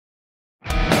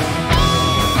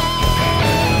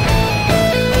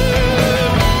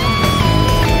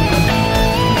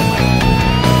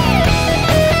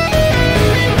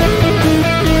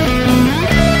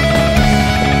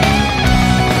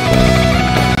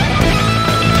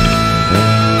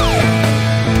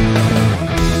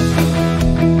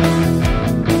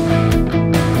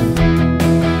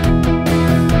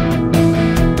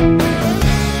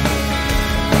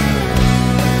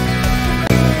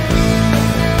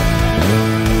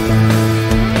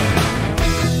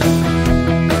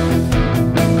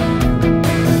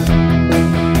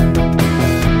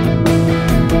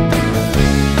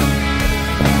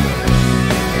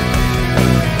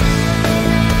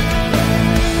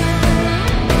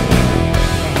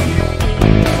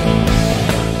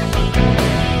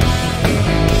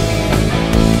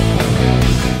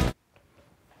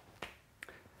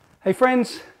Hey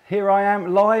friends, here I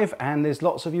am live and there's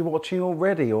lots of you watching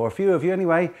already, or a few of you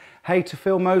anyway. Hey to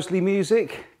Phil Mosley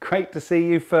Music, great to see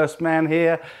you, first man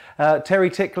here. Terry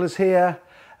Tickler's here,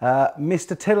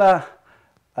 Mr. Tiller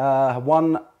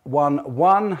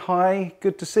 111, hi,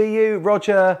 good to see you.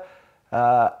 Roger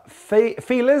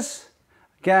Feelers,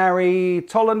 Gary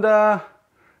Tollander,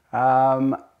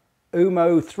 Umo3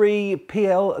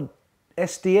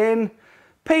 PLSDN,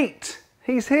 Pete,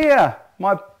 he's here,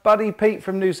 my buddy Pete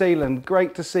from New Zealand,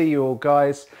 great to see you all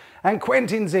guys. And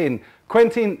Quentin's in.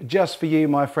 Quentin, just for you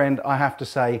my friend, I have to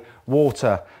say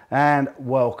water. And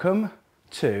welcome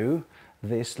to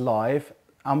this live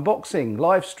unboxing,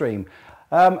 live stream.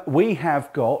 We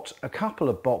have got a couple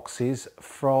of boxes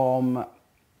from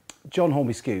John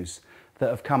Hornby SKUs that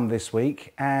have come this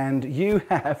week, and you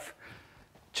have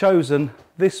chosen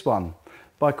this one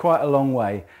by quite a long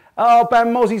way. Oh,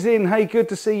 Bam Mozzie's in. Hey, good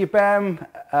to see you, Bam.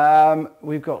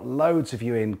 We've got loads of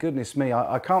you in. Goodness me,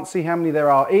 I can't see how many there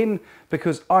are in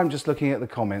because I'm just looking at the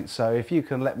comments. So if you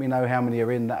can let me know how many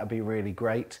are in, that would be really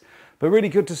great. But really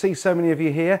good to see so many of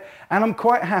you here. And I'm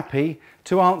quite happy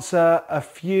to answer a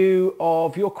few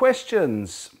of your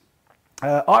questions.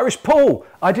 Irish Paul,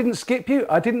 I didn't skip you.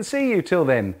 I didn't see you till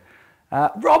then.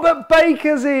 Robert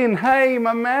Baker's in. Hey,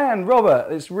 my man,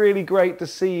 Robert. It's really great to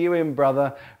see you in,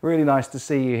 brother. Really nice to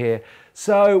see you here.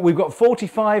 So we've got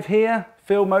 45 here.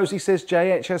 Phil Mosley says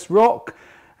JHS rock.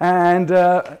 And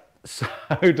so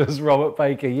does Robert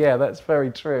Baker. Yeah, that's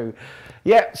very true.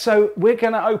 Yeah, so we're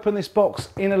going to open this box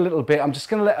in a little bit. I'm just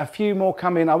going to let a few more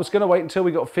come in. I was going to wait until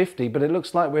we got 50, but it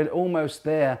looks like we're almost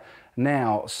there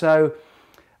now. So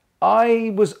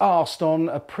I was asked on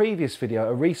a previous video,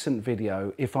 a recent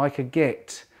video, if I could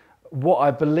get what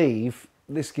I believe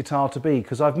this guitar to be,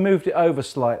 because I've moved it over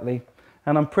slightly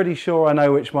and I'm pretty sure I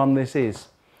know which one this is.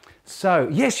 So,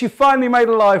 yes, you finally made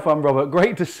a live one, Robert.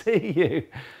 Great to see you.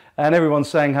 And everyone's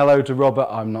saying hello to Robert.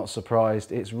 I'm not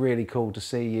surprised. It's really cool to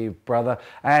see you, brother.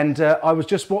 And I was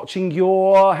just watching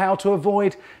your how to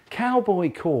avoid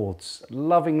cowboy chords.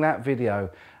 Loving that video.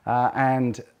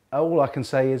 And all I can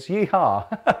say is yeehaw.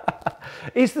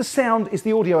 Is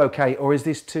the audio okay, or is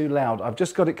this too loud? I've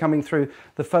just got it coming through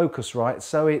the focus, right?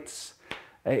 So it's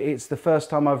the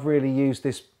first time I've really used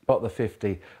this, got the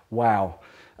 50. Wow.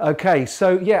 Okay,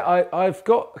 so yeah, I've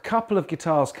got a couple of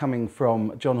guitars coming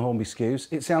from John Hornby SKUs.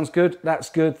 It sounds good. That's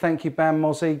good. Thank you, Bam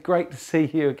Mozzie. Great to see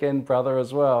you again, brother,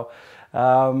 as well.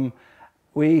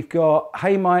 We've got,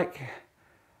 hey, Mike,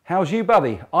 how's you,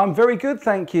 buddy? I'm very good,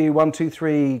 thank you.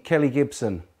 123 Kelly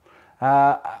Gibson.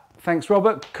 Thanks,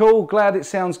 Robert. Cool, glad it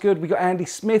sounds good. We've got Andy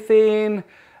Smith in.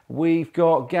 We've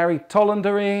got Gary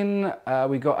Tollander in.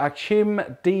 We've got Achim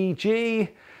DG.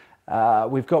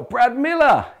 We've got Brad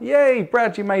Miller. Yay,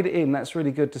 Brad, you made it in. That's really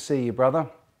good to see you, brother.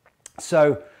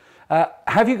 So,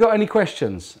 have you got any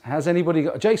questions? Has anybody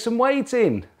got... Jason Wade's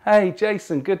in. Hey,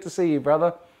 Jason, good to see you,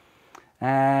 brother.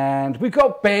 And we've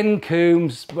got Ben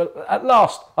Coombs. But at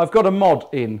last, I've got a mod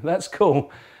in. That's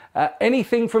cool.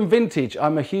 Anything from vintage.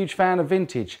 I'm a huge fan of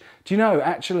vintage. Do you know,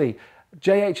 actually,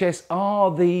 JHS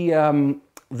are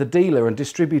the dealer and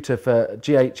distributor for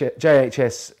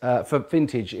JHS for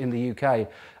vintage in the UK.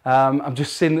 I'm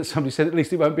just seeing that somebody said at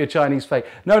least it won't be a Chinese fake.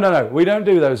 No, no, no, we don't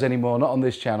do those anymore, not on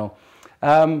this channel.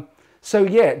 So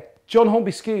yeah, John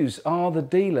Hornby SKUs are the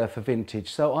dealer for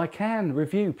vintage, so I can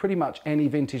review pretty much any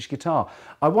vintage guitar.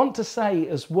 I want to say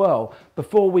as well,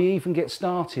 before we even get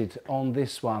started on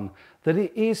this one, that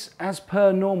it is as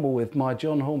per normal with my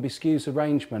John Hornby SKUs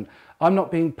arrangement. I'm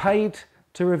not being paid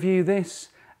to review this,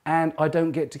 and I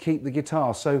don't get to keep the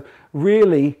guitar. So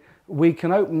really, we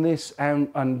can open this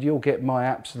and you'll get my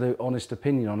absolute honest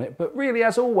opinion on it. But really,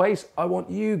 as always, I want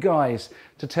you guys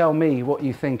to tell me what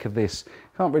you think of this.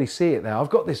 Can't really see it there. I've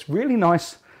got this really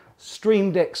nice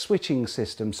Stream Deck switching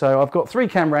system. So I've got 3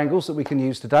 camera angles that we can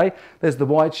use today. There's the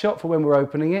wide shot for when we're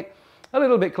opening it, a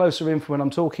little bit closer in for when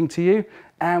I'm talking to you,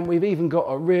 and we've even got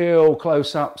a real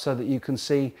close up so that you can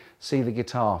see the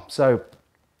guitar. So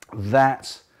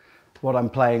that's what I'm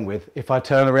playing with. If I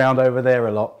turn around over there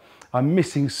a lot, I'm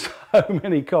missing so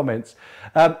many comments.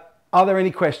 Are there any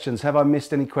questions? Have I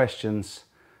missed any questions?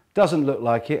 Doesn't look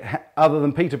like it, other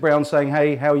than Peter Brown saying,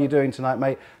 hey, how are you doing tonight,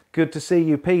 mate? Good to see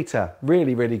you, Peter.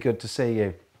 Really, really good to see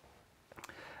you.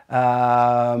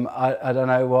 I don't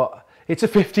know what. It's a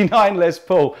 59 Les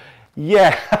Paul.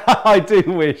 Yeah, I do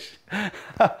wish.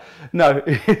 No,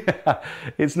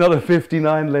 it's not a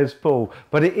 59 Les Paul,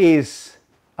 but it is.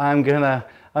 I'm gonna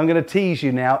tease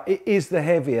you now. It is the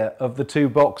heavier of the 2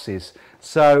 boxes.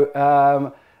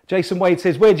 So Jason Wade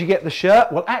says, where'd you get the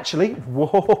shirt? Well, actually,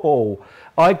 whoa,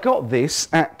 I got this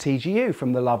at TGU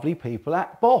from the lovely people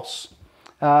at Boss.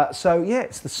 So yeah,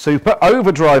 it's the super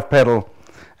overdrive pedal,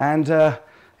 and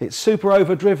it's super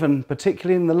overdriven,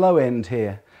 particularly in the low end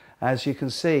here. As you can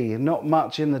see, not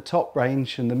much in the top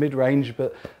range and the mid range,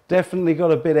 but definitely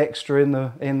got a bit extra in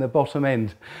the bottom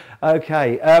end.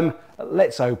 Okay,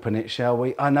 let's open it, shall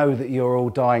we? I know that you're all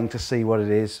dying to see what it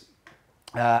is.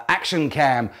 Action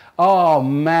cam. Oh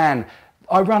man,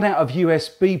 I run out of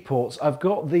USB ports. I've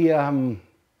got the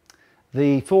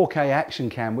 4K action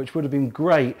cam, which would have been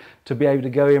great to be able to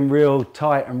go in real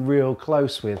tight and real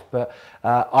close with, but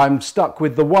I'm stuck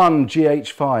with the one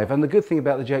GH5, and the good thing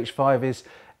about the GH5 is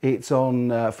it's on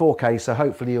 4K, so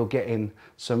hopefully you'll get in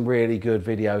some really good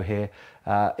video here.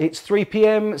 It's 3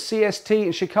 p.m. CST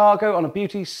in Chicago on a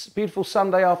beautiful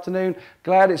Sunday afternoon.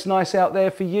 Glad it's nice out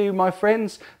there for you, my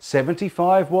friends.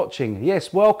 75 watching.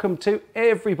 Yes, welcome to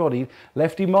everybody.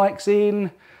 Lefty Mike's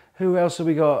in. Who else have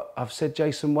we got? I've said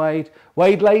Jason Wade.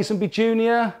 Wade Lazenby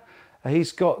Jr.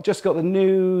 He's just got the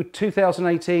new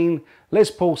 2018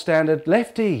 Les Paul Standard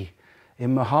Lefty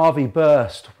in Mojave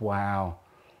Burst. Wow.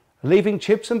 Leaving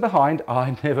Chipson behind.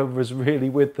 I never was really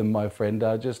with them, my friend.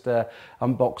 I just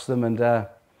unboxed them, and do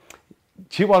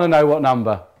you want to know what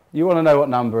number? You want to know what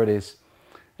number it is?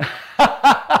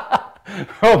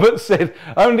 Robert said,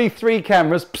 only 3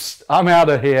 cameras. Psst, I'm out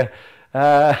of here.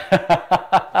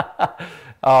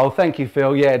 Oh, thank you,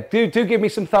 Phil. Yeah, do give me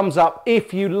some thumbs up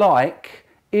if you like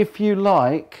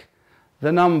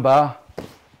the number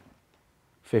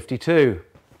 52.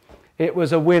 It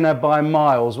was a winner by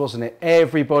miles, wasn't it?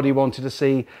 Everybody wanted to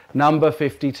see number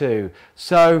 52.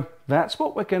 So that's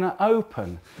what we're going to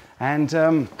open. And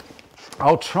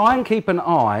I'll try and keep an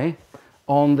eye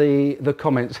on the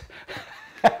comments.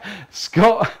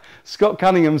 Scott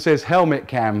Cunningham says helmet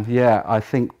cam. Yeah, I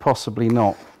think possibly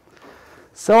not.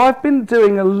 So I've been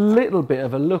doing a little bit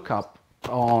of a look up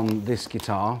on this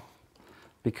guitar,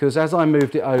 because as I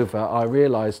moved it over, I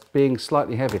realized being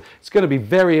slightly heavier, it's going to be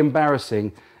very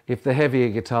embarrassing if the heavier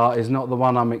guitar is not the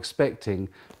one I'm expecting,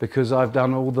 because I've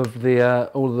done all of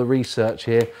the research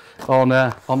here on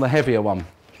the heavier one.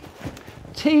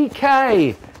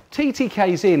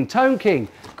 TTK's in. Tone King,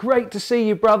 great to see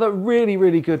you, brother. Really,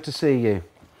 really good to see you.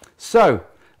 So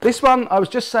this one, I was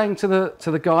just saying to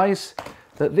the guys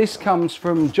that this comes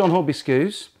from John Hobby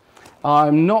Scoos.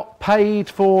 I'm not paid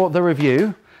for the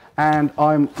review, and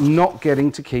I'm not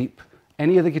getting to keep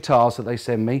any of the guitars that they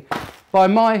send me by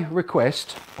my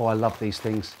request. Oh, I love these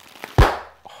things.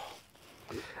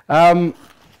 By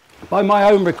my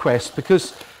own request,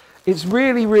 because it's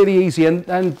really, really easy,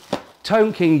 and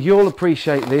Tone King, you'll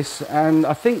appreciate this, and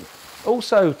I think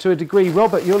also to a degree,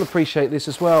 Robert, you'll appreciate this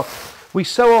as well. We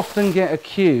so often get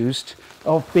accused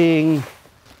of being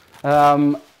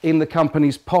in the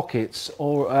company's pockets,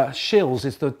 or shills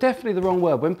is definitely the wrong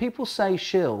word. When people say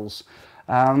shills,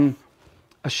 a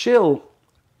shill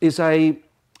is a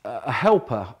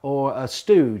helper or a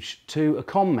stooge to a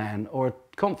con man or a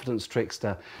confidence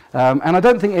trickster. And I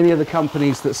don't think any of the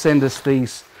companies that send us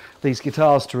these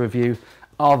guitars to review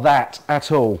are that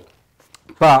at all.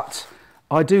 But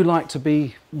I do like to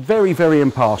be very, very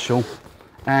impartial,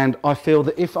 and I feel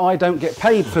that if I don't get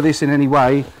paid for this in any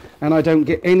way, and I don't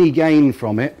get any gain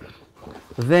from it,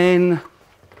 then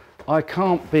I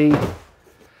can't be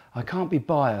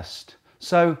biased.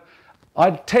 So I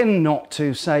tend not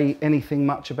to say anything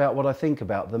much about what I think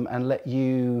about them, and let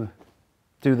you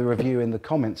do the review in the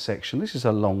comments section. This is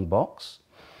a long box,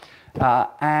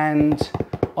 and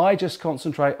I just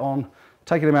concentrate on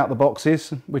taking them out the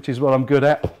boxes, which is what I'm good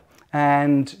at,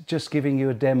 and just giving you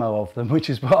a demo of them, which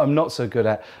is what I'm not so good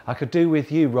at. I could do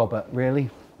with you, Robert, really.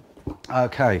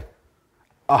 Okay.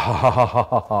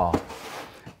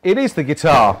 It is the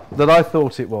guitar that I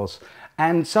thought it was.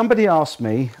 And somebody asked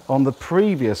me on the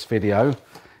previous video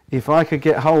if I could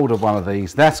get hold of one of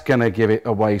these. That's going to give it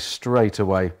away straight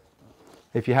away.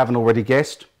 If you haven't already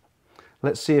guessed,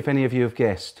 let's see if any of you have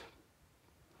guessed.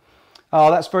 Oh,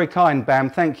 that's very kind, Bam.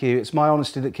 Thank you. It's my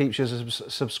honesty that keeps you as a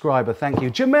subscriber. Thank you.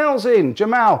 Jamal's in.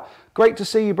 Jamal, great to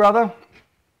see you, brother.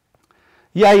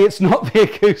 Yay, it's not the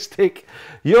acoustic.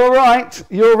 You're right.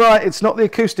 You're right. It's not the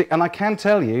acoustic. And I can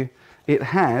tell you, it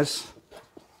has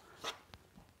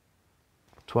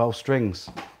 12 strings.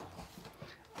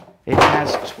 It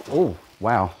has, oh,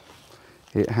 wow.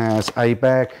 It has a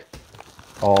bag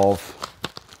of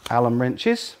Allen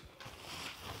wrenches.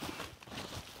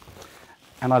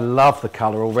 And I love the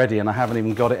colour already, and I haven't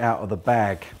even got it out of the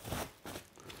bag.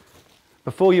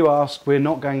 Before you ask, we're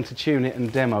not going to tune it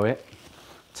and demo it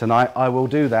tonight. I will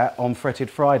do that on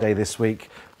Fretted Friday this week,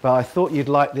 but I thought you'd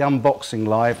like the unboxing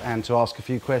live and to ask a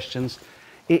few questions.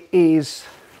 It is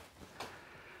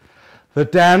the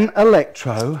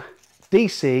Danelectro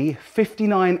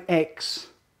DC59X12.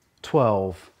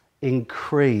 12 in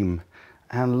cream.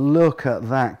 And look at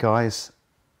that, guys.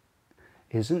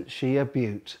 Isn't she a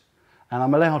beaut? And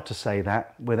I'm allowed to say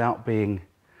that without being...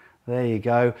 There you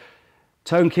go.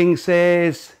 Tone King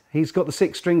says he's got the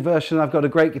 6-string version. I've got a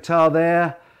great guitar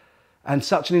there. And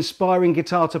such an inspiring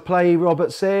guitar to play,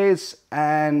 Robert says.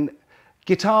 And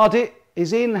Guitared It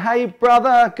is in. Hey,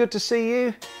 brother, good to see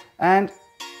you. And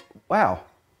wow.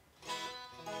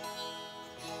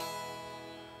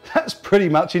 That's pretty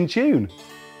much in tune.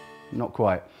 Not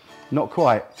quite. Not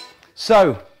quite.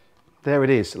 So, there it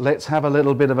is. Let's have a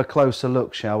little bit of a closer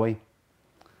look, shall we?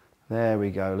 There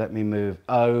we go. Let me move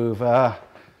over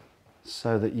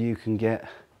so that you can get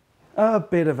a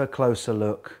bit of a closer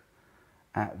look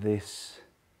at this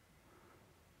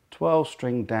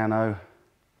 12-string Dano.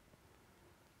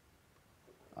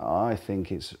 I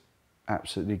think it's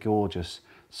absolutely gorgeous.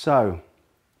 So,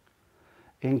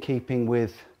 in keeping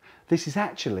with, this is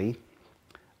actually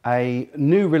a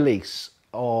new release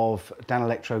of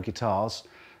Danelectro guitars.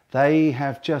 They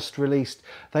have just released,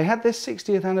 they had their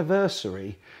 60th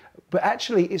anniversary, but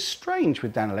actually it's strange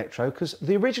with Danelectro because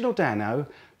the original Dano,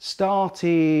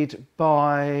 started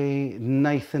by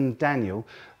Nathan Daniel,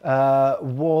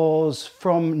 was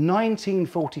from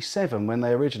 1947 when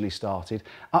they originally started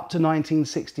up to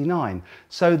 1969.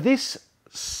 So this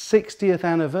 60th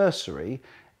anniversary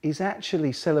is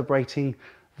actually celebrating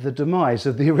the demise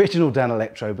of the original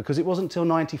Danelectro, because it wasn't until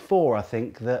 94, I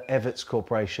think, that Everts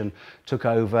Corporation took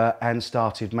over and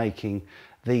started making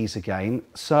these again.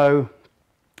 So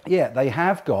yeah, they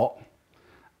have got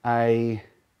a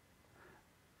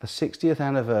 60th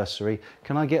anniversary.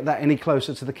 Can I get that any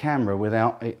closer to the camera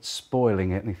without it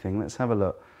spoiling anything? Let's have a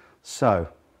look. So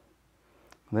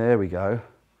there we go.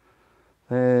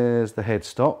 There's the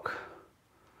headstock,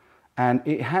 and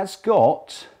it has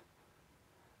got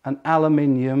an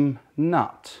aluminium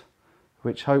nut,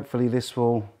 which hopefully this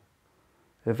will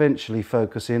eventually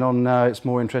focus in on. No, it's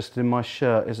more interested in my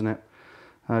shirt, isn't it?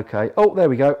 Okay, oh, there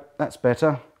we go, that's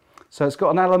better. So it's got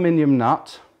an aluminium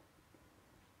nut,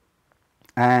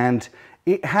 and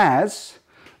it has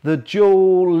the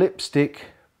dual lipstick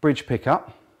bridge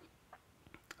pickup.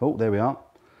 Oh, there we are.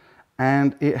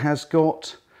 And it has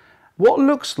got what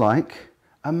looks like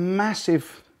a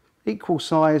massive,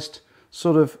 equal-sized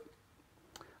sort of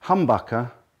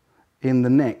humbucker in the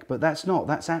neck, but that's not.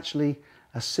 That's actually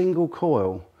a single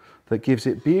coil that gives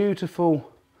it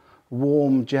beautiful,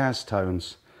 warm jazz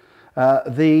tones.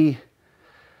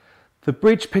 The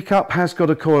bridge pickup has got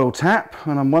a coil tap,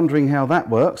 and I'm wondering how that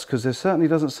works, because there certainly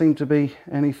doesn't seem to be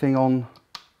anything on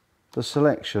the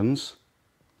selections.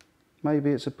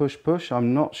 Maybe it's a push-push,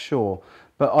 I'm not sure.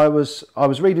 But I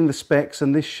was reading the specs,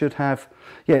 and this should have,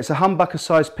 yeah, it's a humbucker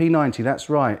size P90, that's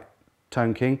right,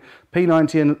 Tone King.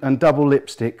 P90 and double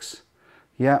lipsticks.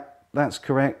 Yeah, that's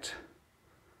correct.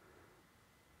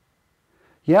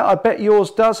 Yeah, I bet yours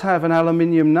does have an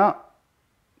aluminium nut.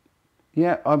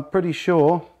 Yeah, I'm pretty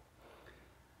sure.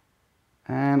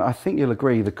 And I think you'll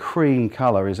agree the cream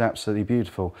colour is absolutely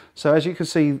beautiful. So as you can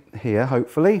see here,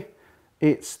 hopefully,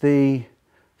 it's the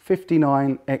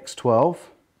 59X12.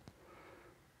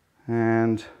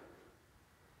 And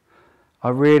I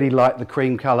really like the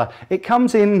cream colour. It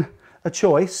comes in a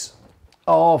choice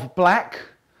of black,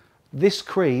 this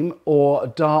cream, or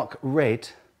dark red.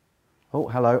 Oh,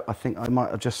 hello, I think I might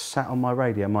have just sat on my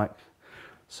radio mic.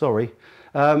 Sorry.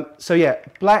 So yeah,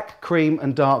 black, cream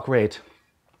and dark red.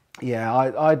 Yeah,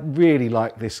 I really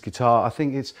like this guitar. I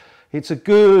think it's a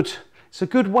good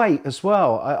weight as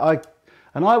well.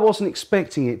 And I wasn't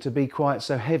expecting it to be quite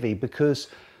so heavy, because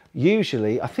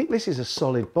usually I think this is a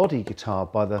solid body guitar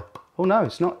by the, oh no,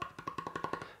 it's not,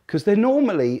 because they're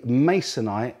normally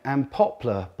masonite and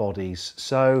poplar bodies.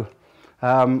 So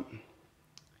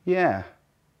yeah.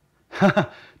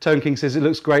 Tone King says it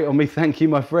looks great on me. Thank you,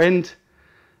 my friend.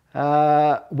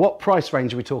 What price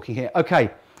range are we talking here?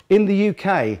 Okay, in the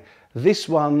UK, this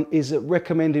one is at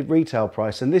recommended retail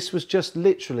price, and this was just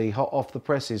literally hot off the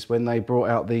presses when they brought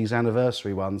out these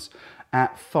anniversary ones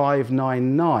at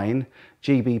 $599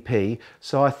 GBP.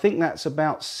 So I think that's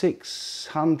about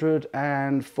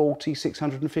 640,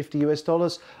 650 US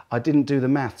dollars. I didn't do the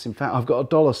maths. In fact, I've got a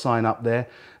dollar sign up there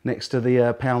next to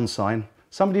the pound sign.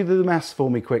 Somebody do the maths for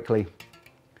me quickly.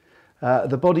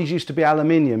 The bodies used to be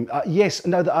aluminium. Yes,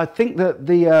 no, I think that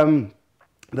the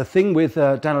thing with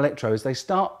Danelectro is they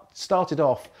started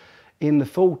off in the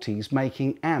 40s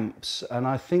making amps, and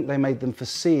I think they made them for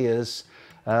Sears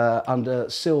under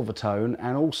Silvertone,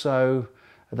 and also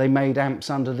they made amps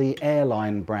under the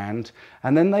Airline brand.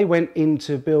 And then they went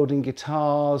into building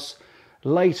guitars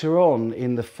later on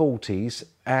in the 40s,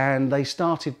 and they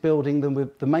started building them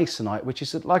with the masonite, which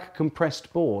is like a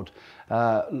compressed board,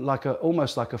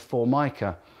 almost like a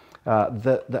formica,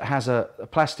 that has a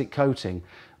plastic coating,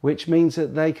 which means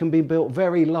that they can be built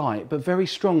very light but very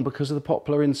strong because of the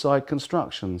poplar inside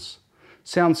constructions.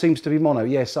 Sound seems to be mono.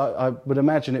 Yes, I would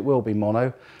imagine it will be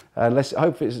mono, unless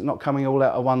hopefully it's not coming all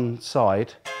out of one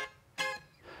side,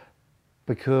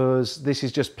 because this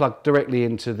is just plugged directly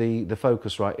into the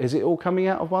Focusrite. Is it all coming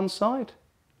out of one side,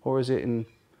 or is it in?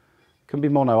 Can be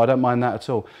mono. I don't mind that at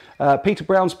all. Peter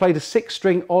Brown's played a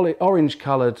 6-string orange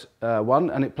coloured one,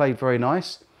 and it played very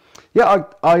nice. Yeah,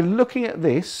 looking at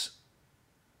this,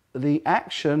 the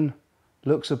action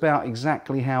looks about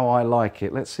exactly how I like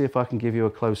it. Let's see if I can give you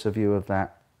a closer view of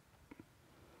that.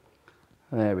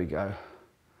 There we go.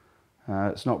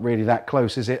 It's not really that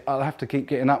close, is it? I'll have to keep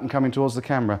getting up and coming towards the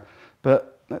camera.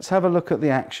 But let's have a look at the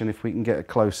action if we can get a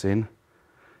close in.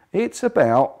 It's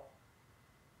about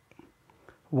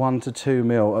 1 to 2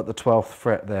 mil at the 12th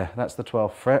fret there. That's the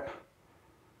 12th fret.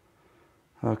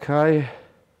 Okay.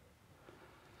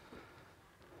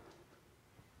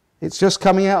 It's just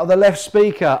coming out of the left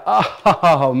speaker.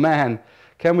 Oh man,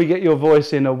 can we get your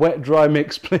voice in a wet dry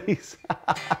mix, please?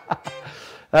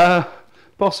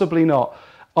 Possibly not.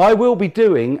 I will be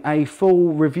doing a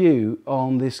full review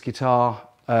on this guitar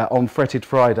on Fretted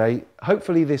Friday,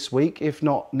 hopefully this week, if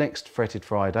not next Fretted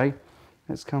Friday.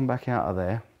 Let's come back out of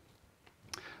there.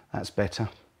 That's better.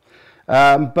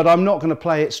 But I'm not going to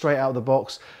play it straight out of the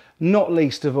box, not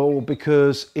least of all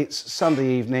because it's Sunday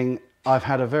evening. I've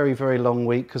had a very, very long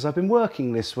week because I've been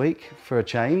working this week for a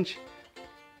change.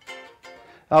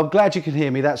 I'm glad you can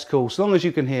hear me, that's cool. As long as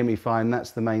you can hear me fine,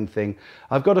 that's the main thing.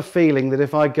 I've got a feeling that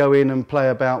if I go in and play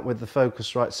about with the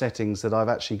Focusrite settings, that I've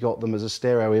actually got them as a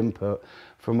stereo input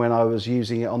from when I was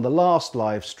using it on the last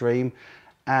live stream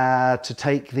to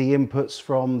take the inputs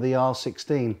from the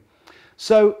R16.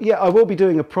 So yeah, I will be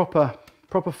doing a proper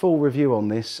full review on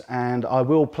this, and I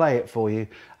will play it for you,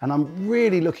 and I'm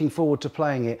really looking forward to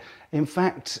playing it. In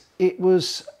fact, it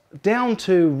was down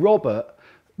to Robert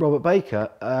Baker,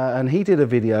 and he did a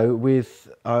video with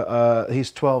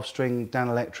his 12-string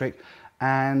Danelectric,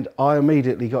 and I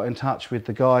immediately got in touch with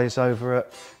the guys over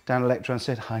at Danelectro and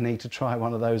said I need to try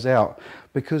one of those out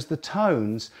because the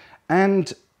tones.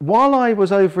 And while I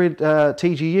was over at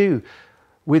TGU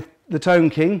with the Tone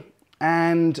King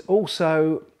and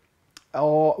also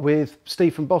with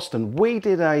Steve from Boston, we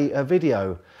did a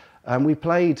video and we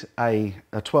played a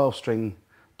 12-string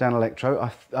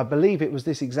Danelectro. I believe it was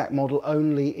this exact model,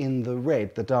 only in the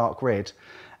red, the dark red,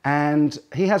 and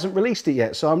he hasn't released it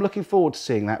yet, so I'm looking forward to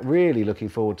seeing that, really looking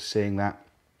forward to seeing that.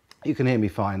 You can hear me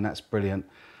fine, that's brilliant.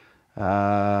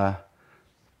 Brexit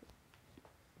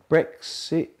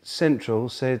Central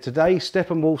said, today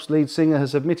Steppenwolf's lead singer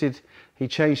has admitted he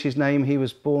changed his name, he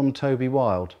was born Toby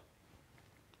Wilde.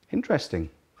 Interesting,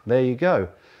 there you go.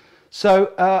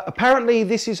 So apparently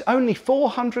this is only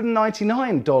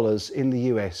 $499 in the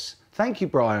US. Thank you,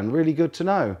 Brian, really good to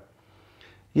know.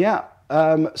 Yeah,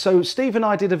 so Steve and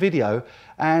I did a video,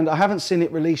 and I haven't seen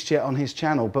it released yet on his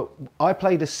channel, but I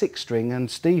played a 6-string and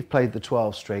Steve played the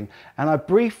 12-string, and I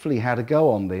briefly had a go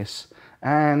on this,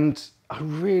 and I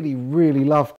really, really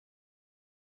loved it.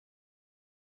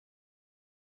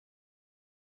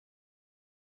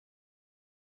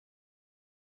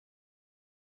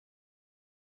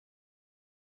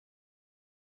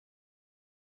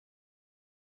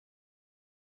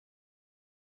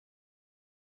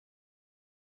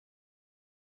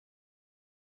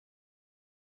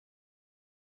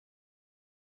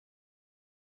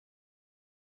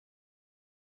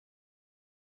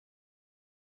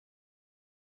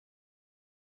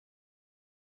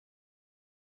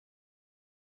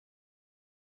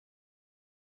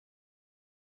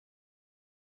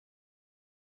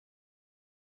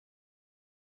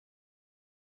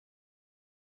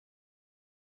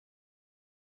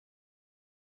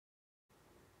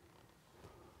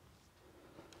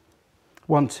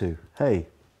 One, two, hey.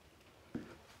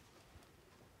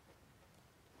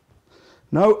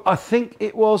 No, I think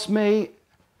it was me.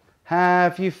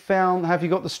 Have you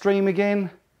got the stream again?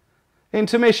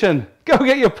 Intermission, go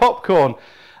get your popcorn.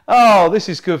 Oh, this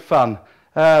is good fun.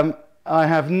 I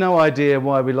have no idea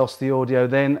why we lost the audio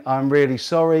then. I'm really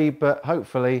sorry, but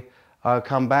hopefully I'll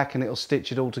come back and it'll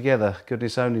stitch it all together.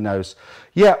 Goodness only knows.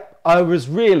 Yeah, I was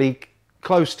really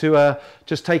close to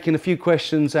just taking a few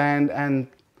questions and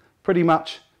pretty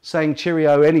much saying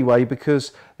cheerio anyway,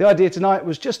 because the idea tonight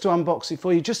was just to unbox it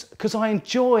for you, just because I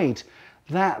enjoyed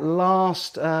that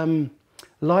last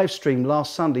live stream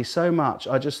last Sunday so much.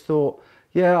 I just thought,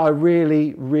 yeah, I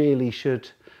really, really should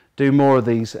do more of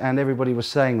these, and everybody was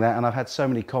saying that, and I've had so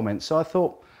many comments, so I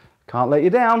thought, can't let you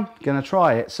down, gonna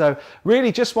try it. So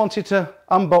really just wanted to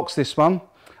unbox this one.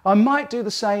 I might do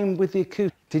the same with the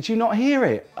acoustic. Did you not hear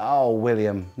it? Oh,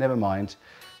 William, never mind.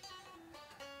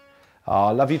 Oh,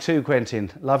 I love you too, Quentin.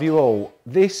 Love you all.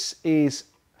 This is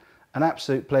an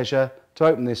absolute pleasure to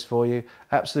open this for you.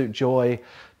 Absolute joy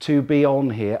to be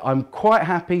on here. I'm quite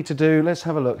happy to do, let's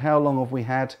have a look. How long have we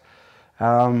had?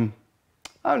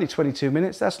 Only 22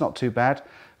 minutes. That's not too bad.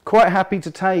 Quite happy to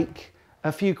take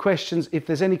a few questions if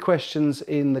there's any questions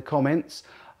in the comments.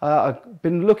 I've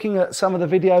been looking at some of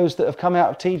the videos that have come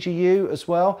out of TGU as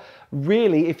well.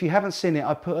 Really, if you haven't seen it,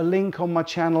 I put a link on my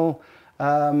channel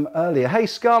earlier. Hey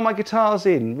Scar, my guitar's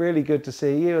in. Really good to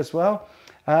see you as well.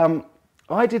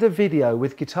 I did a video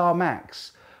with Guitar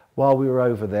Max while we were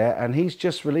over there, and he's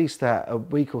just released that a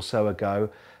week or so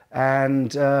ago,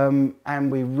 and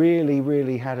we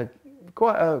really had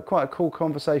quite a cool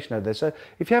conversation over there. So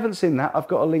if you haven't seen that, I've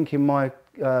got a link in my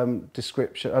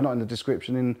description, not in the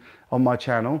description, on my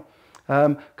channel.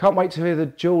 Can't wait to hear the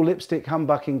dual lipstick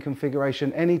humbucking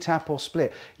configuration. Any tap or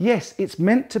split? Yes, it's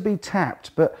meant to be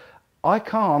tapped, but I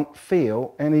can't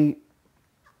feel any.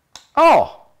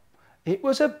 Oh, it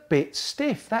was a bit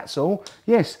stiff, that's all.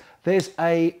 Yes, there's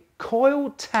a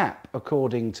coil tap,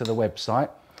 according to the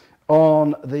website,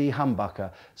 on the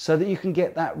humbucker, so that you can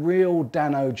get that real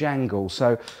Dano jangle.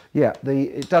 So yeah,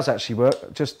 it does actually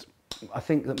work. Just, I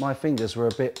think that my fingers were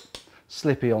a bit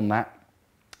slippy on that.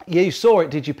 Yeah, you saw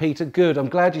it, did you, Peter? Good. I'm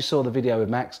glad you saw the video with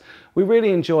Max. We really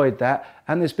enjoyed that,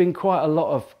 and there's been quite a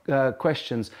lot of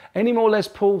questions. Any more Les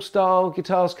Paul style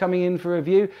guitars coming in for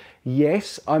review?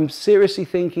 Yes, I'm seriously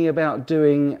thinking about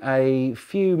doing a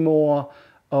few more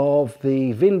of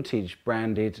the vintage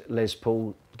branded Les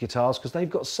Paul guitars, because they've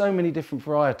got so many different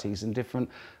varieties and different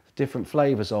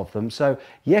flavors of them. So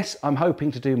yes, I'm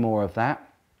hoping to do more of that.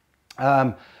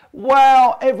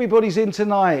 Wow, everybody's in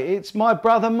tonight. It's my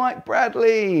brother Mike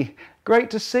Bradley. Great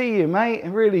to see you, mate.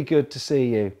 Really good to see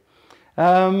you.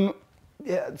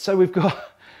 Yeah, so we've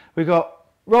got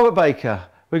Robert Baker,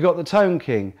 we've got the Tone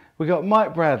King, we've got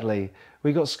Mike Bradley,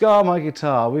 we've got Scar My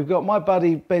Guitar, we've got my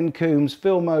buddy Ben Coombs,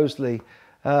 Phil Mosley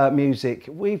music,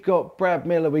 we've got Brad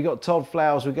Miller, we've got Todd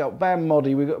Flowers, we've got Bam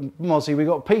Moddy, we've got Mozzie, we've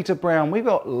got Peter Brown, we've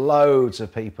got loads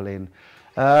of people in.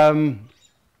 And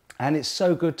it's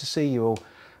so good to see you all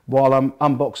while I'm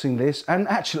unboxing this. And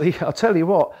actually, I'll tell you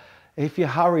what, if you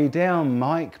hurry down,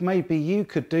 Mike, maybe you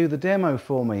could do the demo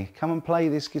for me. Come and play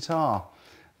this guitar.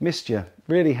 Missed you,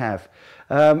 really have.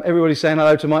 Everybody's saying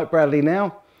hello to Mike Bradley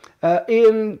now.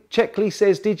 Ian Checkley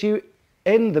says, did you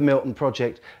end the Milton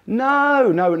project?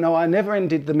 No, I never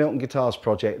ended the Milton Guitars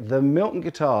project. The Milton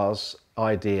Guitars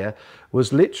idea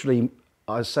was literally,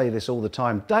 I say this all the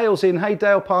time. Dale's in. Hey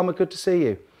Dale Palmer, good to see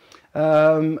you.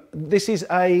 This is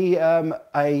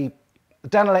a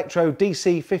Danelectro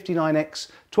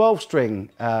DC59X12 string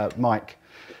mic.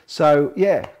 So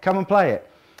yeah, come and play it.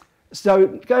 So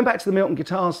going back to the Milton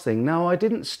Guitars thing, no, I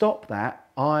didn't stop that.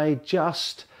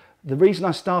 The reason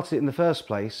I started it in the first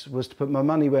place was to put my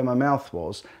money where my mouth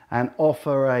was and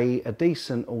offer a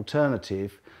decent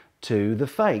alternative to the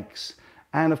fakes.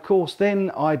 And of course,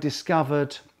 then I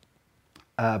discovered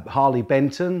Harley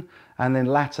Benton, and then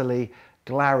latterly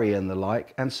Glary and the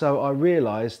like. And so I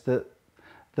realized that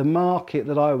the market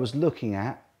that I was looking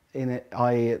at,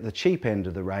 i.e. at the cheap end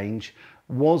of the range,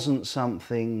 wasn't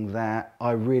something that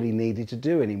I really needed to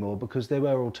do anymore, because there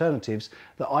were alternatives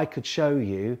that I could show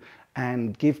you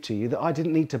and give to you that I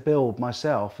didn't need to build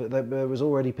myself. There was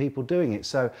already people doing it.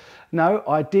 So no,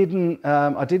 I didn't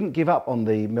give up on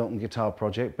the Milton Guitar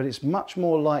project, but it's much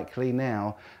more likely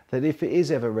now that if it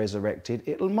is ever resurrected,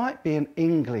 it might be an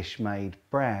English made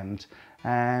brand.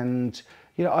 And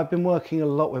you know, I've been working a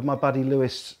lot with my buddy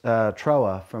Lewis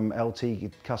Trower from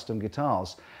LT Custom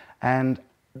Guitars, and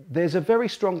there's a very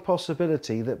strong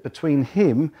possibility that between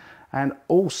him and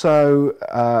also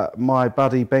my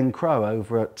buddy Ben Crow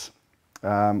over at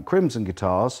Crimson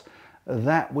Guitars,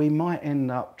 that we might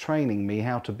end up training me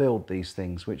how to build these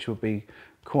things, which would be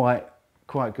quite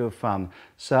good fun.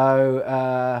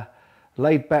 So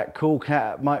laid back cool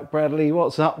cat Mike Bradley,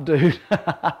 what's up, dude?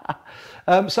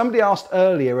 Somebody asked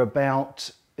earlier about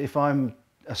if I'm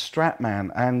a Strat man,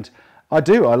 and I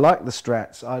do. I like the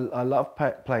Strats. I love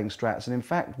playing Strats, and in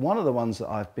fact one of the ones that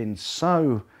I've been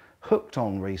so hooked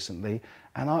on recently,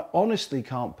 and I honestly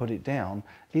can't put it down,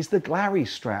 is the Glary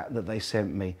Strat that they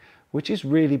sent me, which is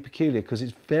really peculiar because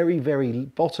it's very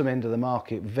bottom end of the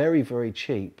market, very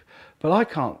cheap, but I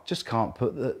just can't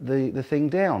put the thing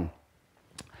down.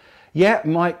 Yeah,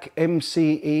 Mike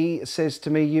MCE says to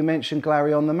me, you mentioned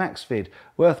Glary on the Max vid,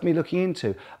 worth me looking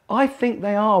into. I think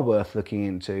they are worth looking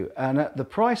into, and at the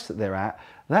price that they're at,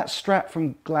 that strap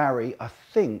from Glary, I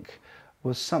think,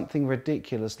 was something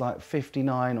ridiculous like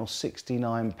 59 or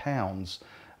 69 pounds,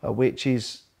 which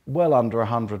is well under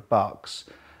 $100.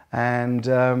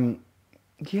 And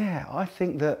yeah, I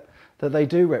think that they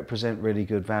do represent really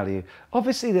good value.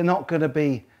 Obviously, they're not going to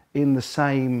be in the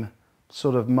same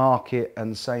sort of market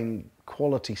and same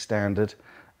quality standard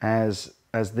as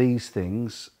these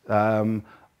things,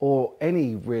 or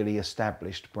any really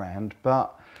established brand,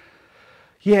 but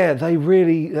yeah, they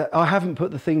really, I haven't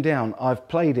put the thing down. I've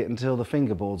played it until the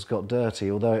fingerboards got dirty,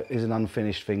 although it is an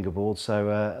unfinished fingerboard,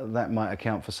 so that might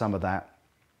account for some of that.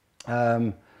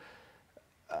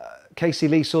 Casey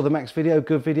Lee saw the Max video,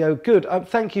 good.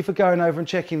 Thank you for going over and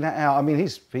checking that out. I mean,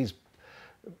 he's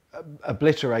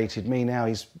obliterated me now.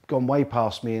 He's gone way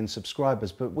past me in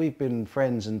subscribers, but we've been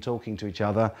friends and talking to each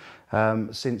other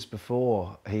since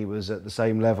before he was at the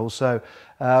same level. So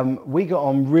we got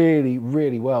on really,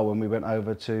 really well when we went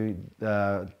over to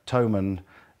Thomann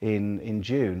in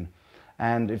June.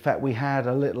 And in fact, we had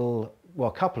a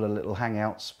couple of little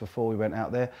hangouts before we went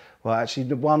out there. Well,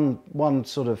 actually, one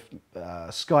sort of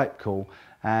Skype call,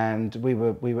 and we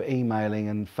were emailing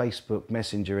and Facebook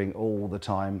messengering all the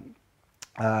time.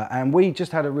 And we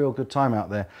just had a real good time out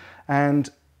there. And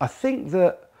I think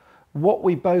that what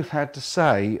we both had to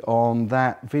say on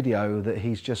that video that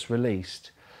he's just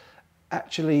released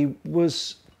actually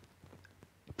was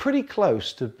pretty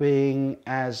close to being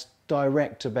as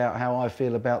direct about how I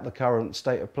feel about the current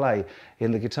state of play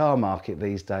in the guitar market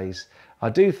these days. I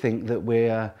do think that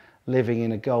we're living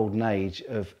in a golden age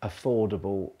of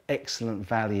affordable, excellent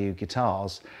value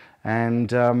guitars,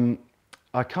 and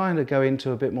I kind of go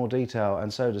into a bit more detail,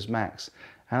 and so does Max.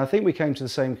 And I think we came to the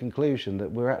same conclusion, that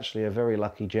we're actually a very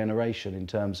lucky generation in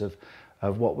terms of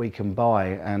what we can buy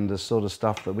and the sort of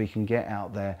stuff that we can get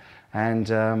out there.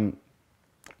 And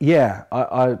yeah,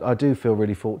 I do feel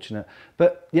really fortunate.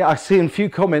 But yeah, I see a few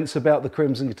comments about the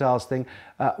Crimson Guitars thing.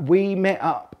 We met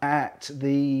up at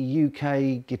the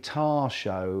UK Guitar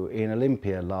Show in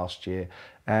Olympia last year,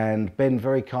 and Ben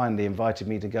very kindly invited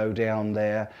me to go down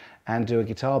there and do a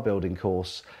guitar building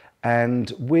course.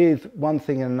 And with one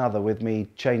thing and another, with me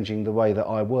changing the way that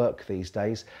I work these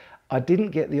days, I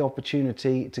didn't get the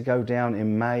opportunity to go down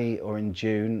in May or in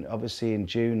June. Obviously in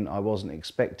June, I wasn't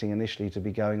expecting initially to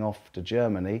be going off to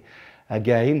Germany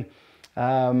again.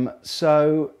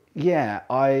 So yeah,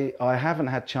 I haven't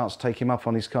had a chance to take him up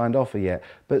on his kind offer yet.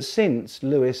 But since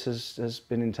Lewis has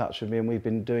been in touch with me, and we've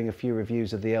been doing a few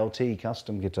reviews of the LT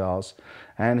custom guitars,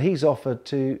 and he's offered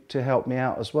to help me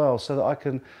out as well, so that I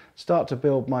can start to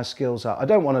build my skills up. I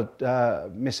don't want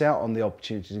to miss out on the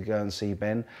opportunity to go and see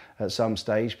Ben at some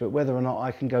stage, but whether or not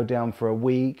I can go down for a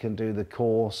week and do the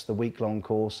course, the week-long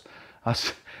course, I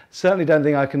certainly don't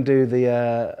think I can do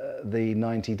the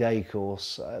 90-day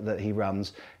course that he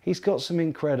runs. He's got some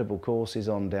incredible courses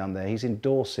on down there. He's in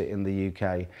Dorset in the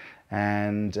UK,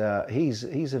 and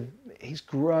he's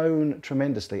grown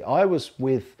tremendously. I was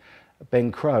with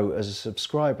Ben Crow as a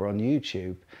subscriber on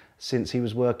YouTube since he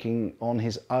was working on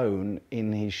his own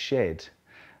in his shed.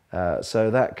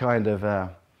 So that kind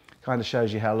of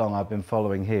shows you how long I've been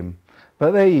following him.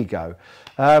 But there you go.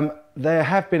 There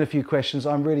have been a few questions.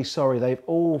 I'm really sorry. They've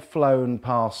all flown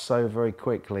past so very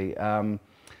quickly.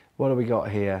 What do we got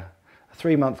here? A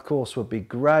 3-month course would be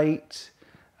great.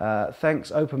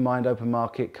 Thanks. Open mind, open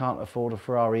market. Can't afford a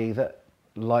Ferrari either.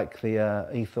 Like the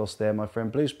ethos there, my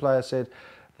friend Blues Player said.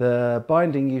 The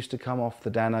binding used to come off the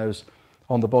Danos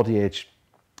on the body edge.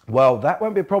 Well, that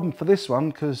won't be a problem for this one,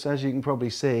 because as you can probably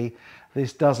see,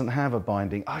 this doesn't have a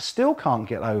binding. I still can't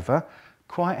get over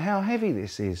quite how heavy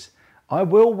this is. I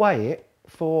will weigh it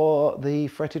for the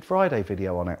Fretted Friday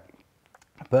video on it,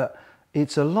 but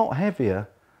it's a lot heavier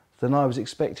than I was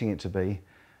expecting it to be.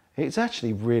 It's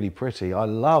actually really pretty. I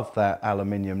love that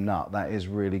aluminium nut. That is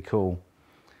really cool.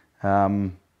 Yeah,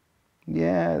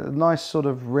 nice sort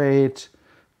of red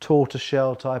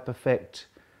tortoiseshell type effect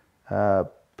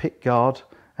pick guard.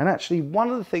 And actually, one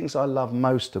of the things I love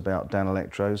most about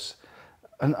Danelectros,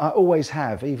 and I always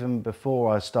have, even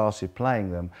before I started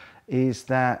playing them, is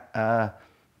that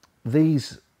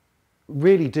these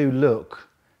really do look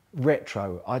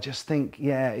retro. I just think,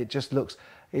 yeah, it just looks,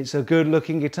 it's a good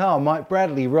looking guitar. Mike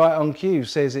Bradley, right on cue,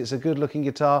 says it's a good looking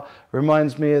guitar.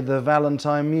 Reminds me of the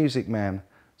Valentine Music Man.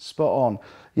 Spot on.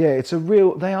 Yeah, it's a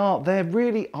real, they're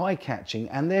really eye-catching,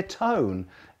 and their tone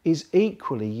is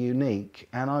equally unique,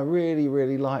 and I really,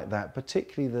 really like that,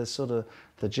 particularly the sort of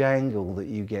the jangle that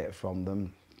you get from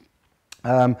them.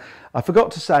 I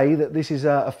forgot to say that this is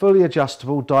a fully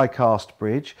adjustable die-cast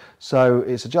bridge, so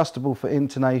it's adjustable for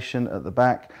intonation at the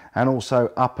back and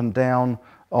also up and down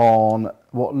on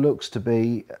what looks to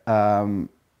be a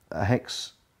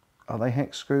hex. Are they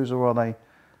hex screws or are they?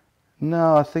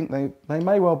 No, I think they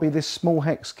may well be this small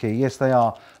hex key. Yes, they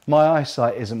are. My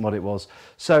eyesight isn't what it was.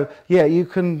 So yeah, you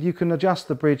can adjust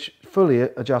the bridge fully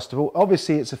adjustable.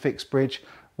 Obviously, it's a fixed bridge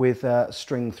with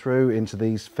string through into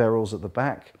these ferrules at the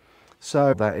back.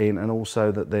 So that in, and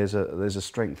also that there's a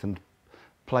strengthened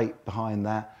plate behind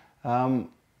that.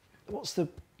 What's the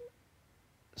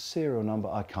serial number?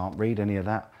 I can't read any of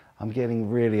that. I'm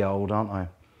getting really old, aren't I?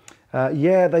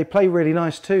 Yeah, they play really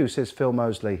nice too, says Phil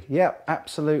Mosley. Yeah,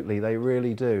 absolutely, they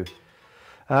really do.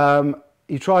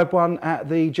 You tried one at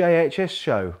the JHS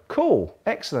show. Cool,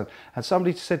 excellent. And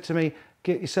somebody said to me,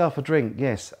 get yourself a drink.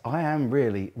 Yes, I am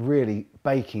really, really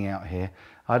baking out here.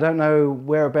 I don't know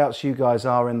whereabouts you guys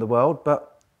are in the world,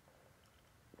 but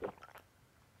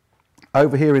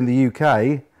over here in the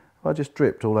UK, I just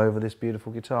dripped all over this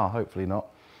beautiful guitar, hopefully not.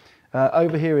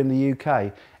 Over here in the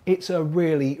UK, it's a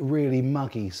really, really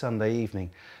muggy Sunday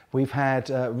evening. We've had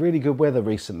really good weather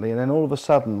recently, and then all of a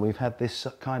sudden we've had this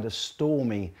kind of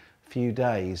stormy few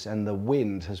days, and the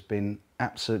wind has been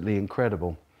absolutely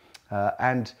incredible.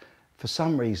 And for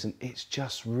some reason, it's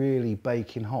just really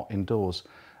baking hot indoors.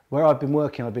 Where I've been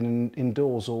working, I've been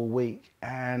indoors all week,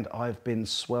 and I've been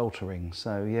sweltering,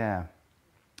 so yeah.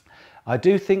 I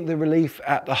do think the relief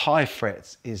at the high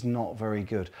frets is not very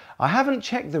good. I haven't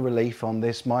checked the relief on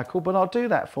this, Michael, but I'll do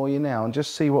that for you now and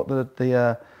just see what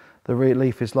the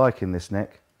relief is like in this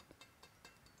neck.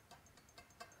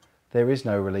 There is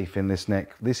no relief in this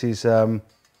neck. This is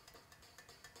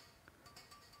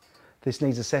this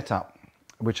needs a setup,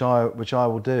 which I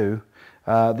will do.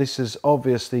 This has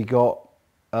obviously got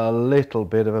a little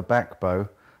bit of a back bow,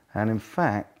 and in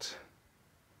fact,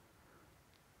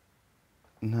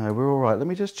 no, we're all right. Let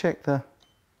me just check there.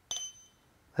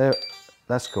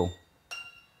 That's cool.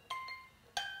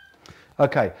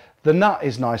 Okay, the nut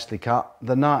is nicely cut.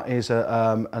 The nut is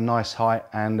a nice height,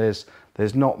 and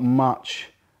there's not much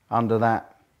under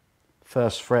that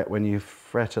first fret when you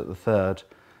fret at the third.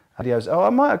 Oh, I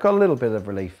might have got a little bit of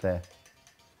relief there.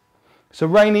 It's a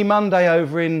rainy Monday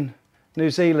over in New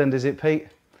Zealand, is it, Pete?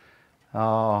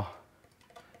 Oh,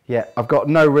 yeah, I've got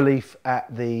no relief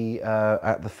at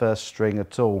the first string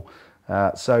at all.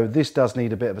 So this does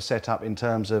need a bit of a setup in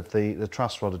terms of the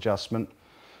truss rod adjustment.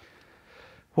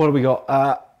 What do we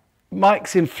got?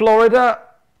 Mike's in Florida.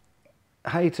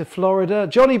 Hey to Florida.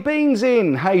 Johnny Bean's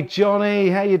in. Hey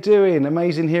Johnny, how you doing?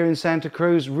 Amazing here in Santa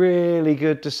Cruz. Really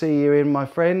good to see you in, my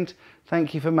friend.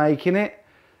 Thank you for making it.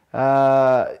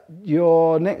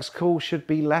 Your next call should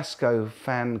be Lasco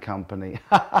Fan Company.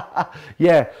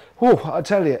 Yeah, whew, I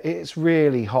tell you, it's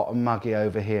really hot and muggy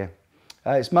over here.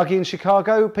 It's muggy in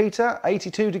Chicago, Peter,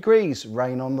 82 degrees,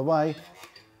 rain on the way.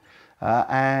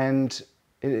 And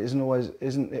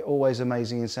isn't it always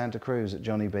amazing in Santa Cruz at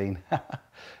Johnny Bean?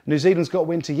 New Zealand's got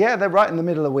winter. Yeah, they're right in the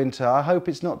middle of winter. I hope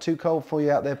it's not too cold for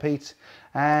you out there, Pete.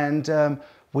 And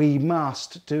we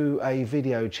must do a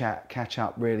video chat catch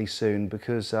up really soon,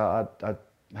 because I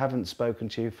haven't spoken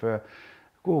to you for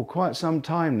quite some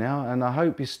time now, and I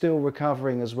hope you're still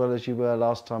recovering as well as you were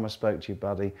last time I spoke to you,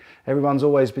 buddy. Everyone's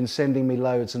always been sending me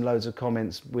loads and loads of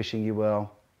comments wishing you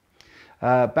well.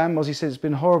 Bam Mozzie says it's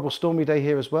been a horrible stormy day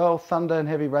here as well. Thunder and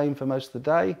heavy rain for most of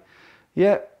the day.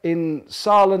 Yeah, in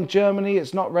Saarland, Germany,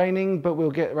 it's not raining, but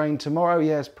we'll get rain tomorrow.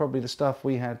 Yeah, it's probably the stuff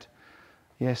we had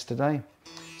yesterday.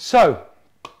 So,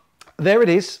 there it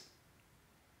is.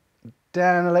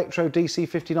 Danelectro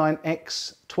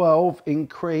DC59X12 in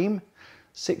cream.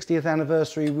 60th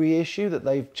anniversary reissue that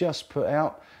they've just put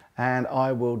out. And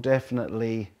I will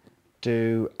definitely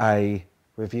do a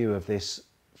review of this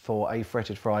for a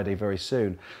Fretted Friday very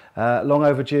soon. Long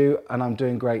overdue, and I'm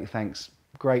doing great, thanks.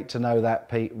 Great to know that,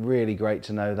 Pete. Really great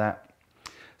to know that.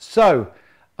 So,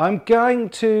 I'm going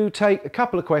to take a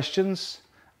couple of questions,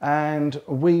 and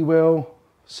we will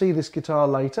see this guitar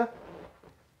later.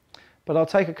 But I'll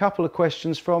take a couple of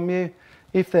questions from you,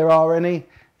 if there are any.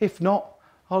 If not,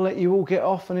 I'll let you all get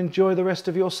off and enjoy the rest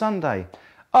of your Sunday.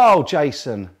 Oh,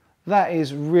 Jason, that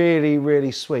is really,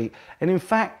 really sweet. And in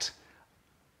fact,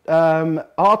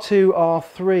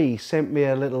 R2R3 sent me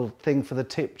a little thing for the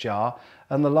tip jar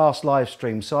and the last live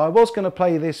stream. So I was going to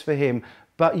play this for him,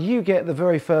 but you get the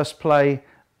very first play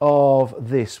of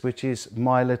this, which is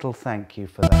my little thank you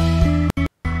for that.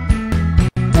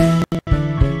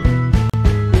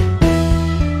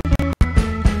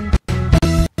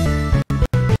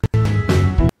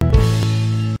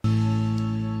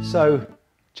 So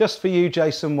Just for you,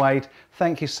 Jason Wade.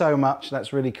 Thank you so much.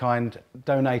 That's really kind.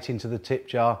 Donating to the tip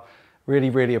jar. Really,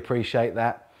 really appreciate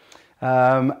that.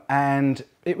 And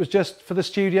it was just for the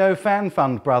studio fan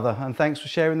fund, brother. And thanks for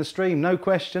sharing the stream. No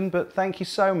question, but thank you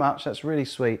so much. That's really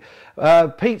sweet.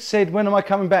 Pete said, when am I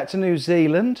coming back to New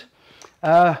Zealand?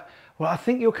 Well, I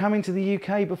think you're coming to the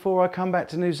UK before I come back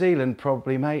to New Zealand,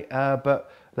 probably, mate.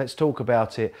 But let's talk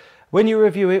about it. When you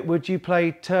review it, would you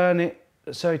play turn,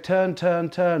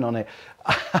 turn on it?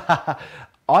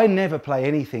 I never play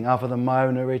anything other than my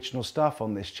own original stuff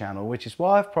on this channel, which is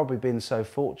why I've probably been so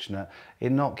fortunate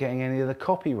in not getting any of the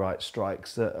copyright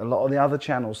strikes that a lot of the other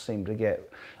channels seem to get.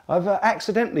 I've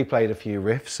accidentally played a few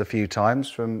riffs a few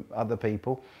times from other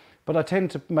people, but I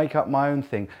tend to make up my own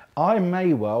thing. I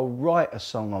may well write a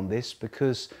song on this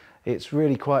because it's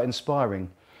really quite inspiring.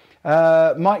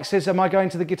 Mike says, am I going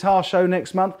to the guitar show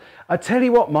next month? I tell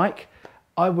you what, Mike,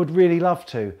 I would really love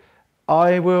to.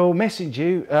 I will message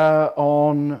you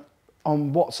on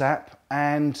WhatsApp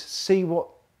and see what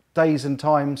days and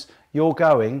times you're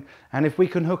going, and if we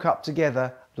can hook up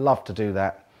together, love to do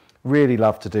that. Really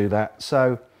love to do that.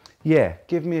 So yeah,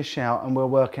 give me a shout and we'll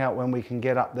work out when we can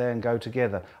get up there and go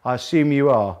together. I assume you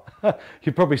are.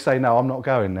 You'd probably say, no, I'm not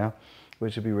going now,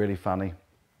 which would be really funny.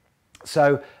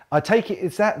 So I take it,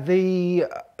 is that the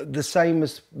same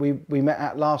as we met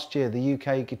at last year, the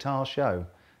UK guitar show?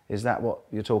 Is that what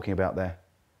you're talking about there?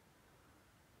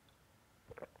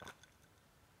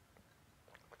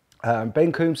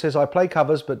 Ben Coombs says, I play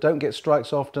covers but don't get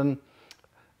strikes often,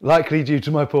 likely due to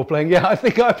my poor playing. Yeah, I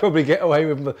think I probably get away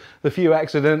with the few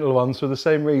accidental ones for the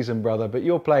same reason, brother, but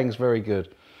your playing's very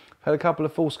good. I've had a couple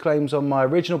of false claims on my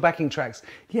original backing tracks.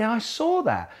 Yeah, I saw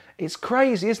that. It's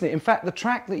crazy, isn't it? In fact, the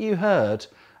track that you heard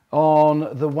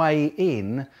on the way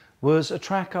in was a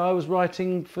track I was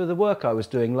writing for the work I was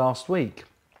doing last week.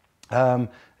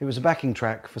 It was a backing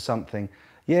track for something.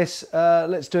 Yes,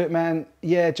 let's do it, man.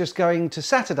 Yeah, just going to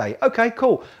Saturday. Okay,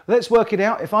 cool. Let's work it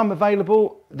out. If I'm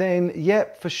available, then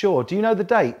yep, for sure. Do you know the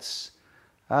dates?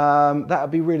 That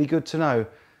would be really good to know.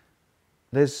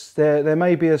 There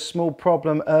may be a small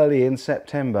problem early in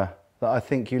September that I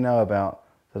think you know about,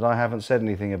 that I haven't said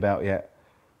anything about yet.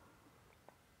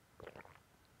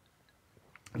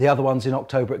 The other one's in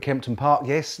October at Kempton Park,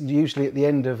 yes, usually at the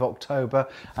end of October.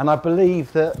 And I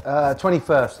believe that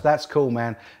 21st, that's cool,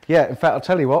 man. Yeah, in fact, I'll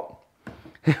tell you what,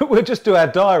 we'll just do our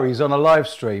diaries on a live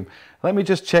stream. Let me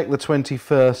just check the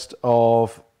 21st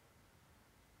of,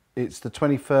 it's the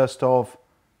 21st of,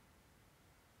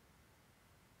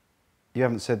 you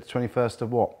haven't said the 21st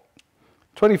of what?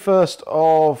 21st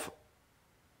of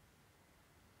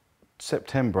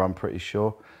September, I'm pretty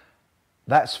sure.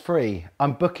 That's free.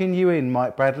 I'm booking you in,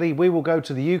 Mike Bradley. We will go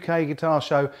to the UK guitar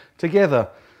show together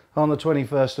on the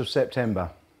 21st of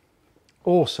September.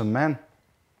 Awesome, man.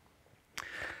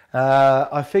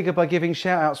 I figure by giving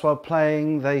shout outs while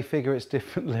playing, they figure it's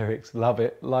different lyrics. Love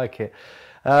it, like it.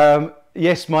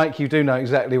 Yes, Mike, you do know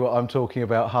exactly what I'm talking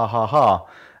about. Ha, ha,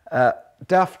 ha.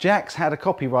 Duff Jacks had a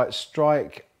copyright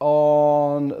strike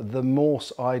on the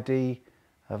Morse ID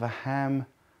of a ham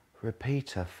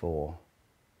repeater 4.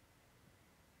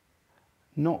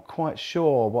 Not quite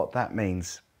sure what that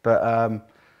means, but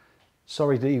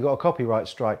sorry that you got a copyright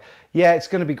strike. Yeah, it's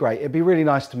going to be great. It'd be really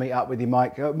nice to meet up with you,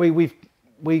 Mike.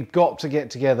 We've got to get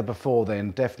together before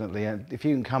then, definitely. And if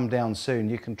you can come down soon,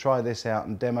 you can try this out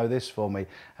and demo this for me,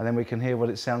 and then we can hear what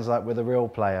it sounds like with a real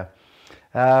player.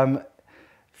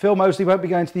 Phil Mosley won't be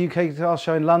going to the UK Guitar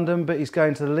Show in London, but he's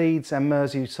going to the Leeds and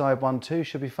Merseyside one too.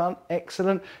 Should be fun.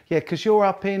 Excellent. Yeah, because you're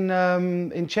up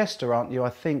in Chester, aren't you? I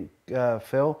think,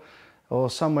 Phil, or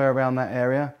somewhere around that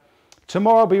area.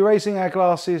 Tomorrow I'll be raising our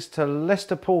glasses to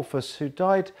Lester Paulfus, who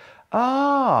died.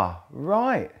 Ah,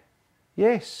 right.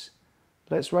 Yes.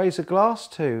 Let's raise a glass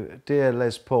to dear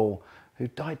Les Paul, who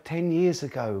died 10 years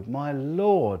ago. My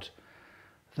Lord.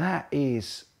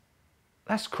 That's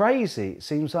crazy. It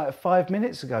seems like 5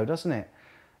 minutes ago, doesn't it?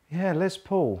 Yeah, Les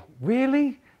Paul.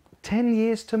 Really? 10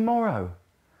 years tomorrow?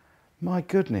 My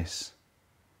goodness.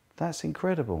 That's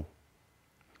incredible.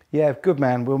 Yeah, good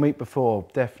man. We'll meet before,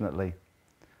 definitely.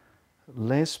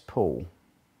 Les Paul.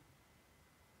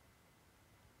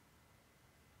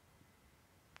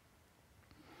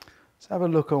 Let's have a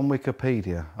look on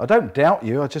Wikipedia. I don't doubt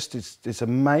you. It's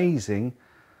amazing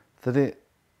that it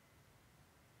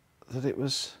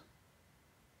was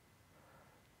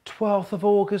 12th of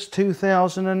August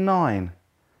 2009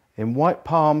 in White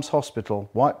Palms Hospital,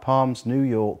 White Palms, New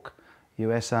York,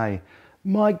 USA.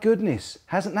 My goodness,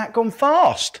 hasn't that gone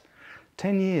fast?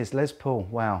 10 years, Les Paul,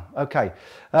 wow. Okay,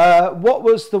 what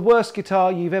was the worst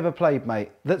guitar you've ever played, mate,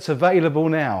 that's available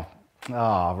now?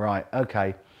 Ah, right,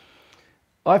 okay.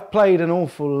 I've played an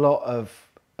awful lot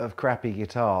of crappy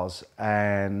guitars,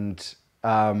 and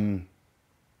I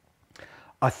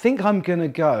think I'm going to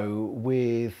go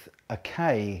with a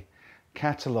K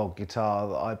catalogue guitar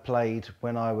that I played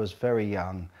when I was very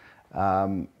young,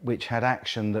 which had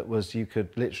action that was, you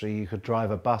could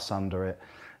drive a bus under it,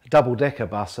 a double-decker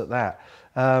bus at that.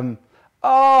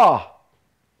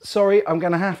 Sorry, I'm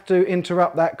going to have to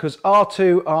interrupt that because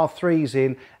R2 R3's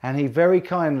in, and he very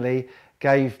kindly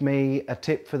gave me a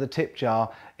tip for the tip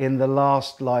jar in the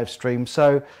last live stream.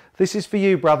 So this is for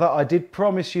you, brother. I did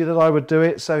promise you that I would do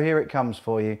it, so here it comes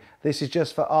for you. This is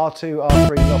just for R2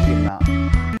 R3 locking nut.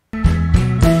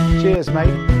 Cheers,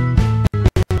 mate.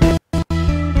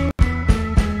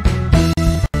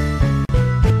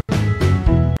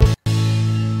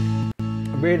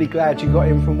 I'm really glad you got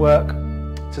in from work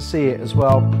to see it as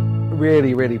well.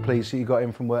 Really, really pleased that you got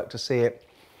in from work to see it.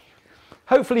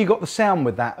 Hopefully you got the sound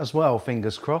with that as well,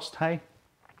 fingers crossed, hey?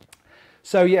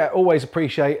 So yeah, always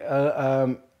appreciate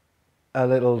a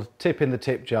little tip in the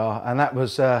tip jar, and that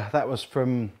was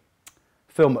from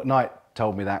Phil McKnight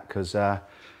told me that, because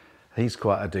he's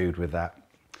quite a dude with that.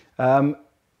 I've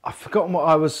forgotten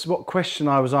what question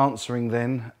I was answering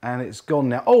then, and it's gone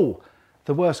now. Oh,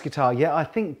 the worst guitar. Yeah, I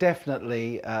think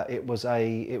definitely it was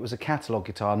a catalogue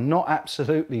guitar. Not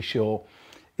absolutely sure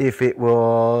if it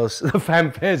was the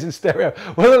fanfares in stereo.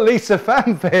 Well, at least the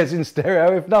fanfares in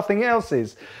stereo, if nothing else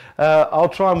is. I'll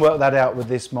try and work that out with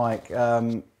this mic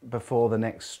before the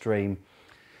next stream.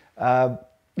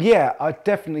 Yeah, I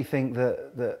definitely think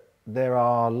that there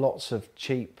are lots of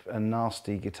cheap and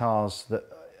nasty guitars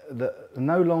that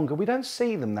no longer, we don't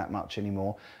see them that much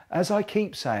anymore. As I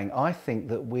keep saying, I think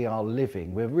that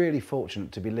we're really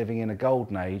fortunate to be living in a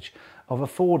golden age of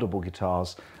affordable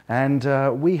guitars, and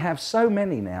we have so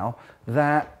many now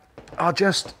that are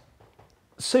just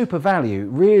super value,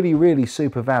 really, really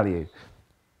super value.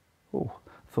 Oh,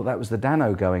 thought that was the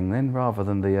Dano going then rather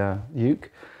than the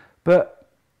uke. But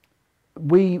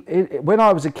when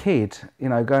I was a kid, you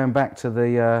know, going back to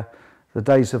the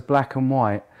days of black and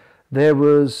white, there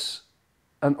was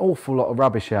an awful lot of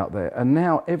rubbish out there, and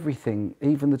now everything,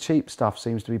 even the cheap stuff,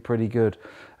 seems to be pretty good.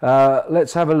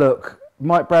 Let's have a look.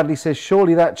 Mike Bradley says,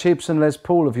 surely that Gibson Les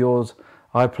Paul of yours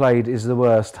I played is the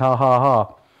worst. Ha ha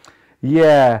ha.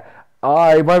 Yeah,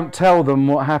 I won't tell them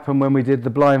what happened when we did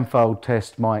the blindfold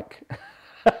test, Mike.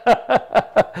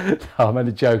 I'm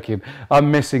only joking. I'm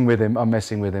messing with him. I'm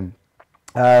messing with him.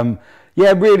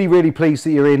 Yeah, really, really pleased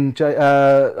that you're in,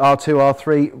 R2,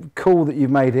 R3. Cool that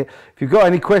you've made it. If you've got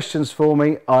any questions for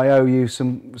me, I owe you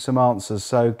some answers.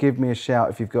 So give me a shout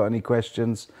if you've got any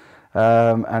questions.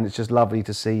 And it's just lovely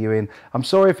to see you in. I'm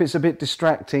sorry if it's a bit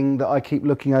distracting that I keep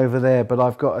looking over there, but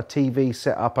I've got a TV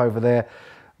set up over there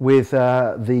with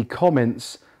the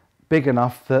comments big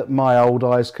enough that my old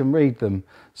eyes can read them.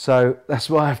 So that's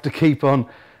why I have to keep on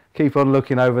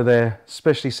looking over there,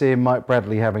 especially seeing Mike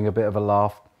Bradley having a bit of a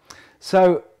laugh.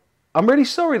 So I'm really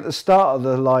sorry at the start of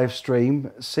the live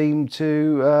stream seemed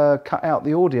to cut out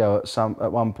the audio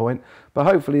at one point, but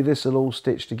hopefully this will all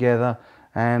stitch together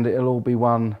and it'll all be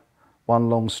one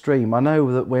long stream. I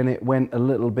know that when it went a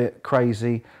little bit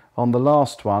crazy on the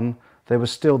last one, there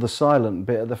was still the silent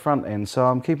bit at the front end, so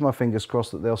I'm keeping my fingers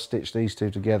crossed that they'll stitch these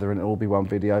two together and it'll all be one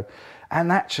video.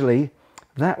 And actually,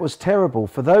 that was terrible.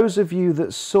 For those of you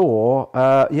that saw,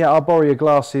 yeah, I'll borrow your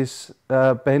glasses,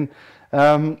 Ben.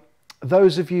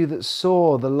 Those of you that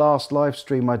saw the last live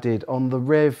stream I did on the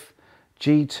Rev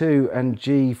G2 and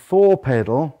G4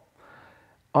 pedal,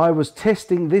 I was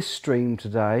testing this stream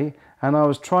today and I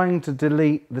was trying to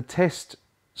delete the test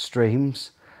streams,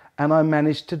 and I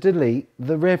managed to delete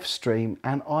the Rev stream,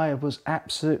 and I was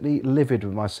absolutely livid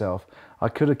with myself. I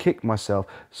could have kicked myself.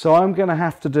 So I'm going to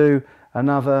have to do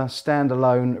another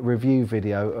standalone review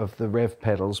video of the Rev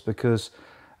pedals, because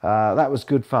that was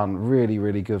good fun, really,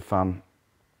 really good fun.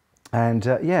 And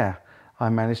yeah, I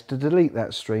managed to delete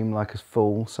that stream like a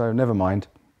fool, so never mind.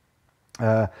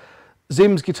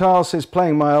 Zim's Guitar says,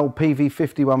 playing my old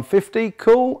PV5150.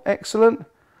 Cool, excellent.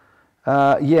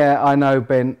 Yeah, I know,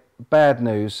 Ben, bad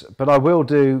news, but I will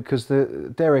do, because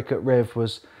Derek at Rev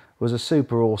was a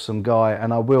super awesome guy,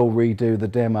 and I will redo the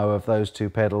demo of those two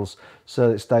pedals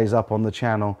so it stays up on the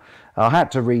channel. I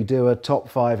had to redo a top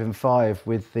 5 in 5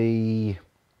 with the,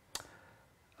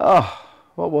 oh,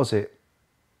 what was it?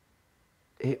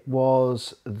 It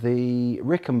was the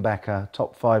Rickenbacker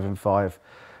top 5 in 5,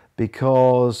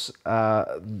 because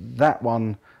that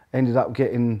one ended up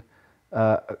getting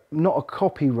not a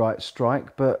copyright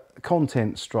strike, but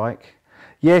content strike.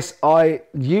 Yes, I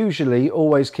usually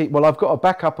always keep, well, I've got a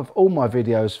backup of all my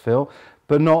videos, Phil,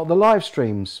 but not the live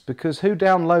streams, because who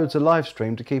downloads a live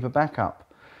stream to keep a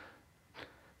backup?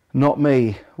 Not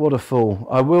me. What a fool.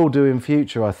 I will do in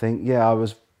future, I think. Yeah, I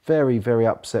was very, very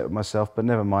upset with myself, but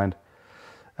never mind.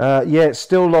 Yeah, it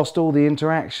still lost all the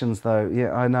interactions, though.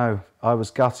 Yeah, I know. I was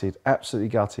gutted. Absolutely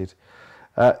gutted.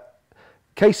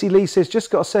 Casey Lee says, just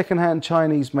got a second-hand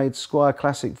Chinese-made Squire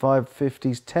Classic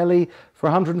 550s telly for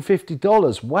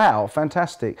 $150. Wow,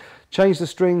 fantastic. Changed the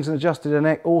strings and adjusted the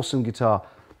neck. Awesome guitar.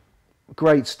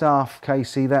 Great stuff,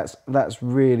 Casey. That's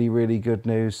really, really good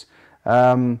news.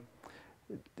 Yeah,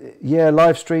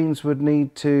 live streams you'd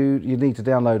need to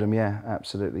download them. Yeah,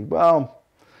 absolutely. Well,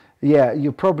 yeah,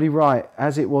 you're probably right.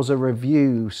 As it was a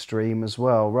review stream as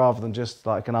well, rather than just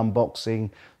like an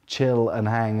unboxing, chill and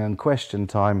hang and question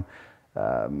time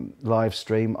live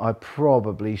stream, I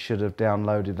probably should have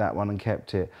downloaded that one and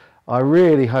kept it. I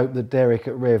really hope that Derek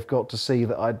at Rev got to see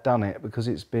that I'd done it, because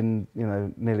it's been, you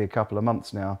know, nearly a couple of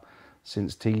months now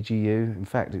since TGU. In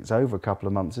fact, it's over a couple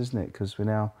of months, isn't it? Because we're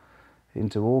now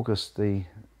into August, the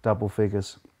double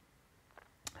figures.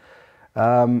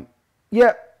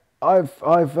 Yeah,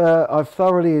 I've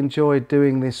thoroughly enjoyed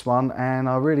doing this one, and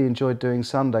I really enjoyed doing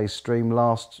Sunday's stream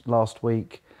last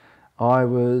week. I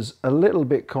was a little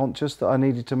bit conscious that I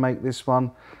needed to make this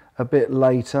one a bit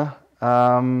later,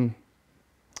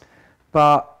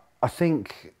 but I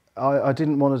think I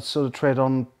didn't want to sort of tread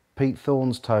on Pete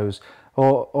Thorne's toes,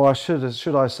 or I should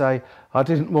I say, I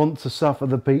didn't want to suffer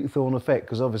the Pete Thorne effect,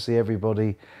 because obviously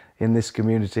everybody in this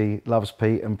community loves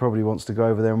Pete and probably wants to go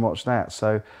over there and watch that.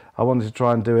 So I wanted to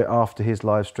try and do it after his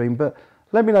live stream. But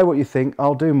let me know what you think.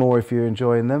 I'll do more if you're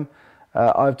enjoying them.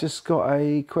 I've just got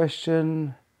a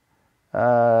question.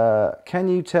 Can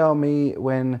you tell me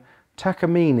when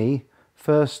Takamine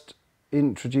first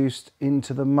introduced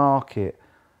into the market?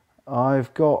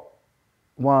 I've got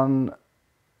one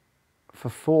for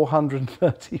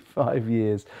 435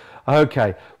 years.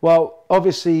 Okay, well,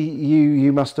 obviously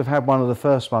you must have had one of the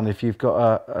first one if you've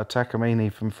got a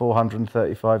Takamine from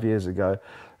 435 years ago.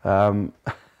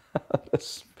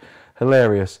 That's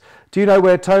hilarious. Do you know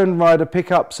where Tone Rider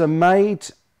pickups are made?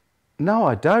 No,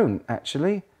 I don't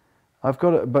actually. I've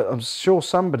got it, but I'm sure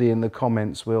somebody in the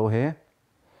comments will here.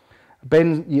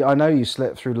 Ben, I know you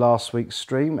slept through last week's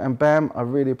stream, and Bam, I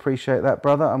really appreciate that,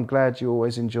 brother. I'm glad you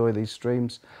always enjoy these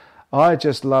streams. I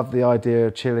just love the idea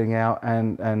of chilling out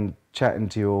and chatting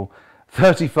to you all.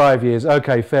 35 years,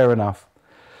 okay, fair enough.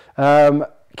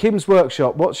 Kim's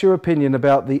Workshop, what's your opinion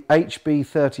about the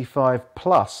HB35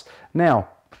 Plus? Now,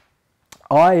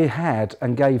 I had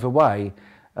and gave away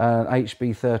an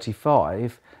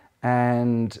HB35,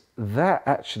 and that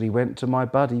actually went to my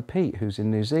buddy Pete, who's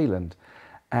in New Zealand.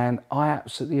 And I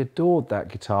absolutely adored that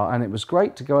guitar, and it was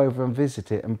great to go over and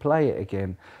visit it and play it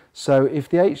again. So if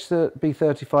the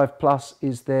HB35 Plus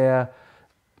is their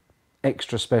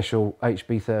extra special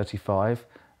HB35,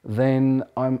 then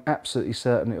I'm absolutely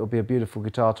certain it will be a beautiful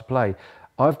guitar to play.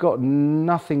 I've got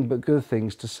nothing but good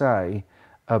things to say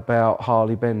about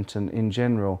Harley Benton in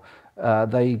general.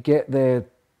 They get their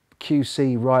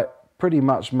QC right pretty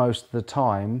much most of the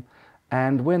time,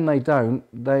 and when they don't,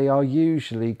 they are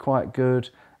usually quite good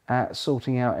at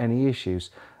sorting out any issues.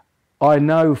 I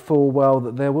know full well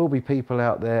that there will be people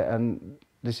out there, and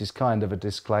this is kind of a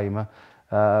disclaimer,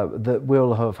 that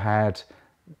will have had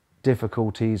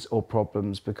difficulties or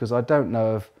problems, because I don't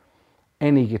know of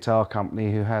any guitar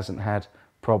company who hasn't had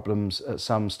problems at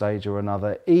some stage or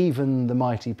another. Even the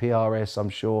mighty PRS, I'm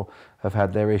sure, have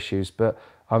had their issues, but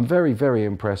I'm very, very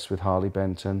impressed with Harley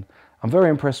Benton. I'm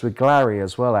very impressed with Glary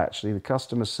as well, actually, the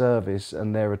customer service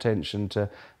and their attention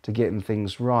to getting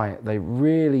things right. They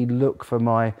really look for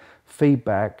my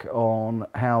feedback on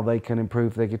how they can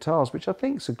improve their guitars, which I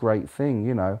think is a great thing,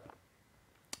 you know.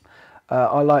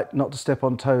 I like not to step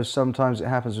on toes. Sometimes it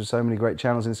happens with so many great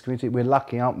channels in this community. We're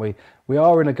lucky, aren't we? We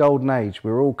are in a golden age.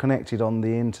 We're all connected on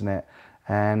the internet,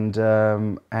 and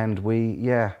we,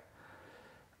 yeah.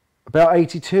 About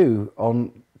 82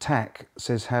 on TAC,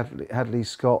 says Hadley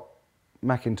Scott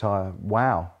McIntyre.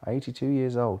 Wow, 82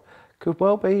 years old. Could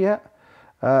well be, yeah.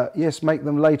 Yes, make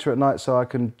them later at night so I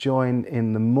can join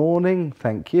in the morning.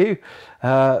 Thank you.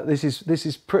 This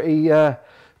is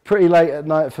pretty late at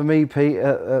night for me, Pete,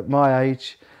 at my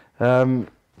age.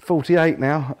 48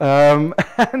 now,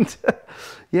 and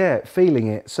yeah, feeling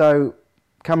it. So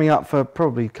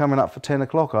probably coming up for 10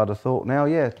 o'clock, I'd have thought now.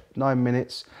 Yeah, 9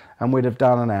 minutes, and we'd have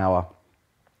done an hour.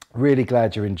 Really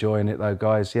glad you're enjoying it though,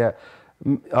 guys. Yeah.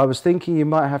 I was thinking you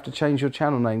might have to change your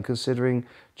channel name, considering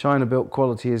China built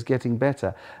quality is getting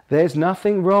better. There's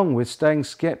nothing wrong with staying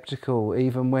skeptical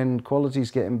even when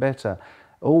quality's getting better.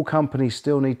 All companies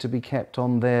still need to be kept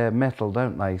on their mettle,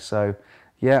 don't they? So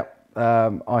yeah,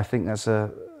 I think that's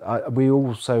we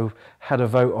also had a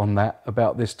vote on that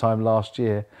about this time last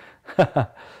year.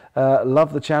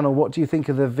 Love the channel. What do you think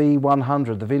of the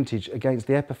V100, the vintage, against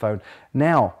the Epiphone?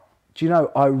 Now, do you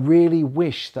know, I really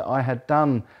wish that I had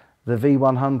done the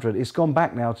V100. It's gone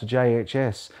back now to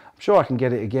JHS. I'm sure I can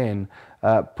get it again.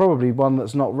 Probably one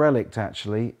that's not relict,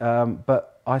 actually.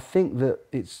 But I think that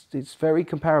it's very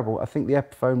comparable. I think the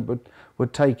Epiphone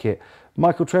would take it.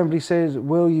 Michael Tremblay says,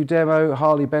 will you demo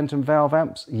Harley Benton valve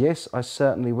amps? Yes, I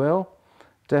certainly will.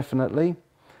 Definitely.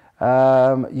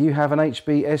 You have an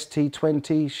HB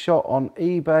ST20 shot on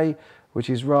eBay, which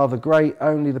is rather great,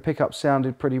 only the pickup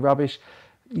sounded pretty rubbish.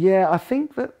 Yeah, I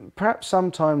think that perhaps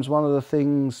sometimes one of the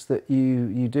things that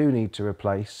you do need to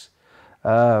replace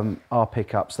are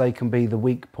pickups. They can be the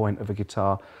weak point of a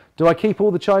guitar. Do I keep all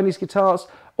the Chinese guitars?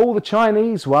 All the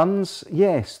Chinese ones,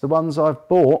 yes. The ones I've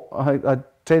bought, I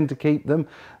tend to keep them.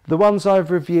 The ones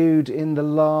I've reviewed in the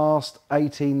last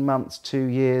 18 months, 2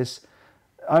 years,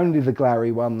 only the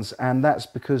Glary ones, and that's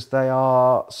because they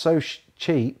are so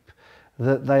cheap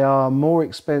that they are more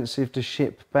expensive to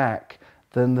ship back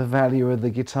than the value of the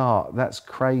guitar. That's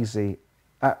crazy,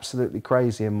 absolutely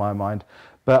crazy in my mind.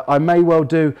 But I may well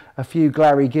do a few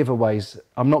Glary giveaways.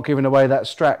 I'm not giving away that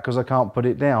Strat because I can't put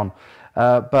it down.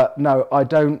 But no, I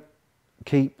don't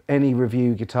keep any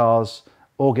review guitars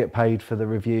or get paid for the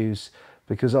reviews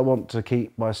because I want to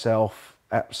keep myself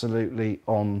absolutely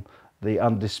on the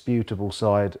undisputable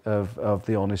side of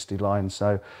the honesty line.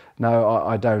 So no,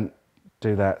 I don't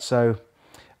do that. So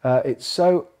it's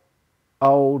so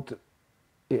old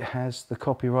it has the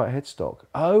copyright headstock.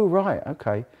 Oh right,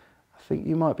 okay. I think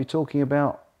you might be talking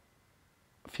about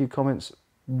a few comments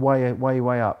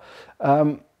way up.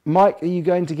 Mike, are you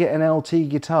going to get an LT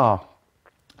guitar?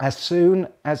 As soon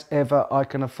as ever I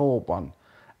can afford one.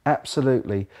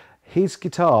 Absolutely. His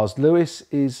guitars, Lewis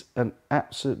is an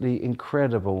absolutely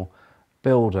incredible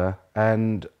builder,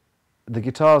 and the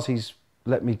guitars he's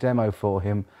let me demo for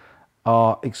him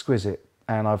are exquisite,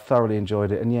 and I've thoroughly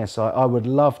enjoyed it. And yes, I would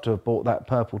love to have bought that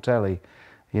purple telly.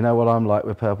 You know what I'm like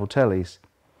with purple tellies.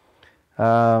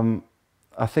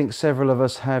 I think several of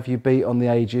us have you beat on the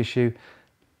age issue.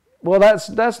 Well, that's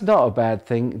not a bad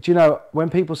thing. Do you know, when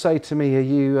people say to me,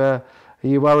 are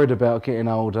you worried about getting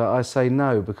older? I say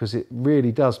no, because it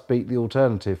really does beat the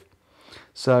alternative.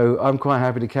 So I'm quite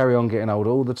happy to carry on getting older.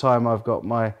 All the time I've got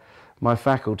my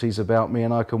faculties about me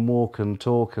and I can walk and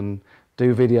talk and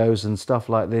do videos and stuff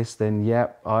like this, then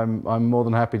yep, I'm more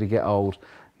than happy to get old,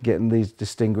 getting these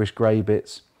distinguished grey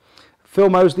bits. Phil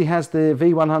Mosley has the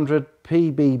V100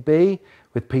 PBB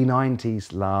with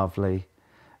P90s, lovely.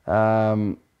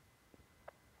 I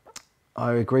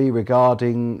agree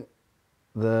regarding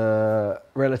the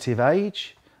relative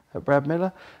age at Brad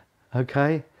Miller.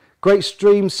 Okay. Great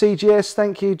stream, CGS.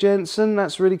 Thank you, Jensen.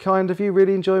 That's really kind of you.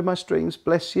 Really enjoyed my streams.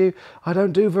 Bless you. I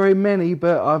don't do very many,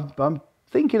 but I'm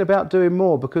thinking about doing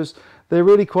more because they're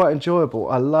really quite enjoyable.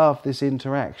 I love this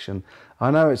interaction.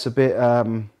 I know it's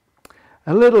a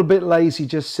little bit lazy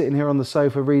just sitting here on the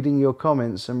sofa reading your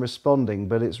comments and responding,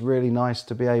 but it's really nice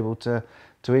to be able to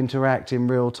interact in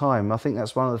real time. I think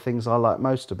that's one of the things I like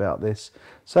most about this.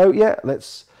 So yeah,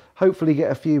 let's hopefully get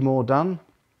a few more done.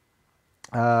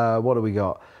 What do we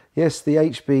got? Yes, the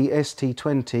HB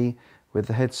ST20 with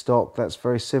the headstock, that's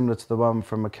very similar to the one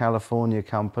from a California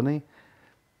company.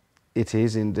 It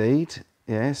is indeed,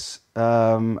 yes.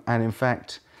 And in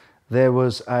fact, there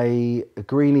was a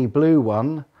greeny blue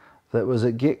one that was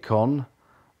at GitCon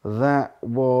that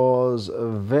was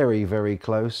very, very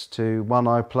close to one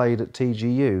I played at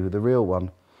TGU, the real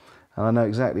one. And I know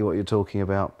exactly what you're talking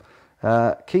about.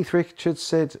 Keith Richards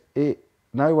said,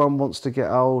 no one wants to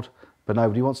get old, but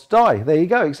nobody wants to die. There you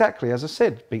go, exactly, as I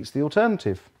said, beats the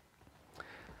alternative.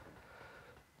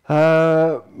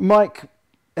 Mike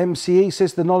MCE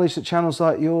says, the knowledge that channels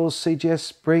like yours,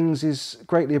 CGS, brings is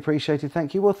greatly appreciated.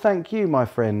 Thank you. Well, thank you, my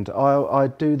friend. I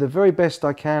do the very best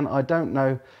I can. I don't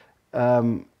know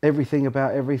everything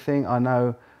about everything. I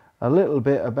know a little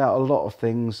bit about a lot of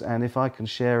things, and if I can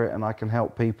share it and I can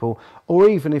help people, or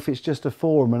even if it's just a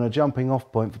forum and a jumping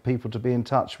off point for people to be in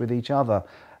touch with each other,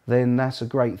 then that's a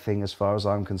great thing as far as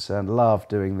I'm concerned. Love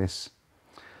doing this.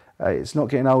 It's not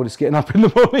getting old, it's getting up in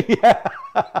the morning.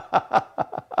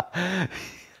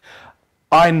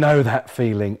 I know that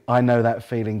feeling. I know that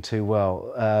feeling too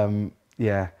well.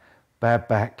 Yeah, bad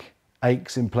back,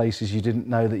 aches in places you didn't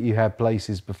know that you had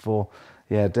places before.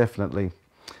 Yeah, definitely.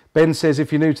 Ben says,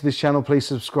 if you're new to this channel, please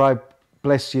subscribe.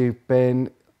 Bless you,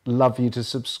 Ben. Love you to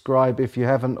subscribe if you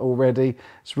haven't already.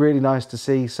 It's really nice to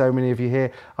see so many of you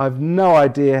here. I've no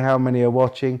idea how many are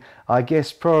watching. I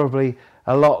guess probably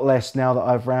a lot less now that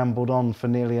I've rambled on for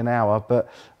nearly an hour,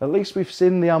 but at least we've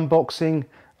seen the unboxing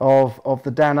of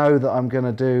the Dano that I'm going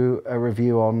to do a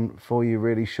review on for you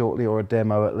really shortly, or a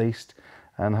demo at least,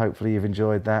 and hopefully you've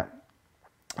enjoyed that.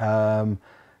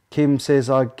 Kim says,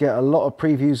 I get a lot of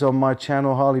previews on my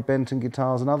channel, Harley Benton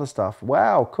guitars and other stuff.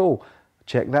 Wow, cool.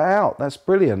 Check that out. That's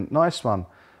brilliant. Nice one.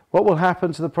 What will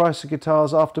happen to the price of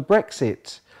guitars after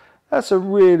Brexit? That's a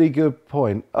really good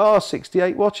point. Oh,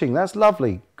 68 watching. That's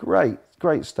lovely. Great,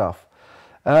 great stuff.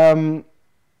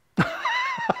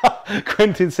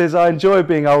 Quentin says, I enjoy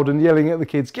being old and yelling at the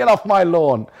kids, get off my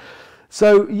lawn.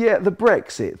 So, yeah, the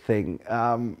Brexit thing.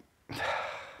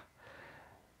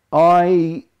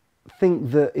 I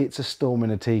think that it's a storm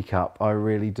in a teacup. I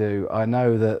really do. I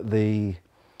know that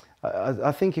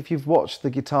I think if you've watched the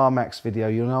Guitar Max video,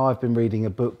 you'll know I've been reading a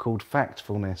book called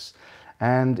Factfulness,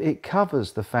 and it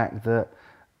covers the fact that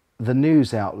the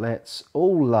news outlets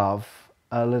all love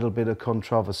a little bit of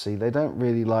controversy. They don't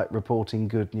really like reporting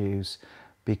good news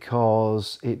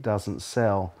because it doesn't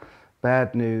sell.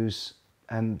 Bad news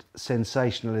and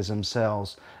sensationalism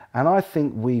sells. And I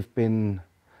think we've been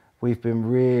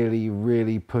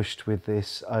really pushed with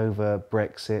this over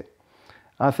Brexit.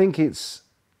 I think it's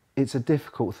a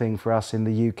difficult thing for us in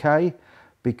the UK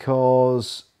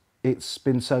because it's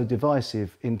been so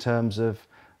divisive in terms of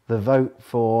the vote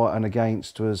for and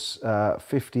against was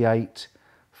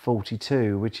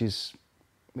 58-42, which is,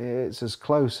 it's as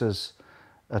close as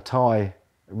a tie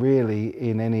really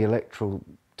in any electoral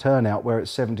turnout, where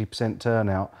it's 70%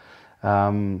 turnout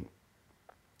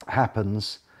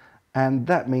happens. And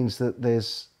that means that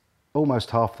there's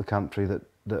almost half the country that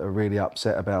are really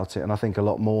upset about it, and I think a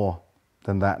lot more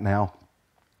than that now.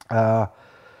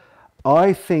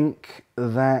 I think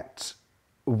that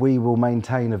we will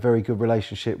maintain a very good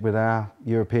relationship with our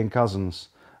European cousins.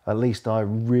 At least I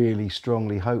really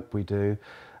strongly hope we do.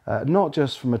 Not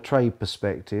just from a trade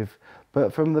perspective,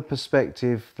 but from the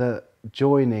perspective that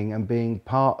joining and being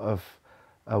part of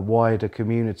a wider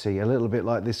community, a little bit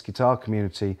like this guitar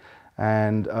community,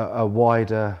 and a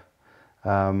wider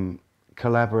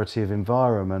collaborative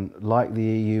environment like the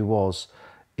EU was,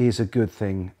 is a good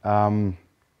thing.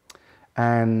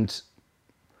 And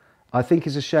I think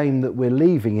it's a shame that we're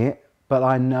leaving it, but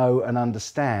I know and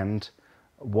understand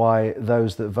why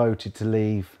those that voted to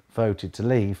leave.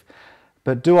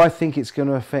 But do I think it's going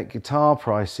to affect guitar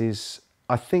prices?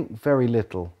 I think very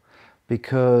little,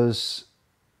 because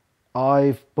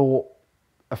I've bought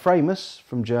a Framus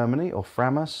from Germany, or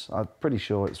Framus, I'm pretty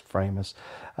sure it's Framus.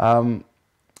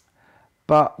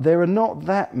 But there are not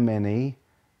that many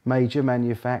major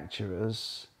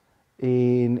manufacturers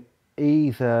in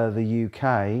either the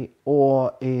UK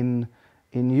or in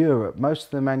Europe. Most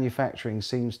of the manufacturing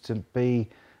seems to be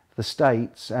the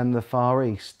States and the Far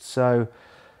East. So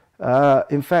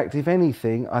in fact, if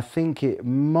anything, I think it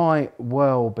might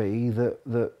well be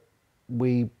that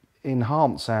we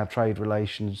enhance our trade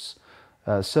relations.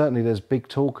 Certainly there's big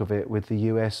talk of it with the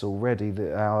US already,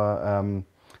 that our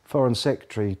Foreign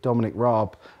Secretary, Dominic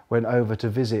Raab, went over to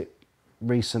visit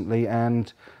recently,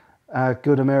 and our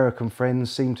good American friends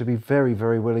seem to be very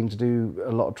willing to do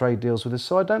a lot of trade deals with us.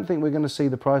 So I don't think we're going to see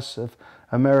the price of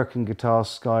American guitars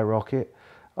skyrocket.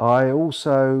 I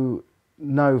also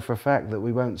know for a fact that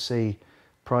we won't see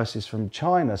prices from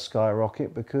China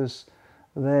skyrocket, because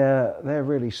they're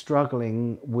really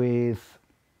struggling with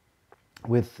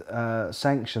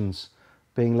sanctions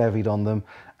being levied on them.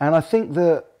 And I think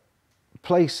that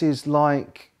places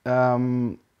like,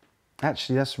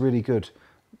 actually that's really good.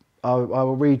 I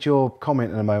will read your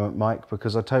comment in a moment, Mike,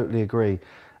 because I totally agree.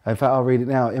 In fact, I'll read it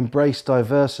now. Embrace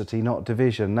diversity, not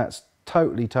division. That's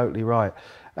totally right.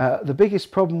 The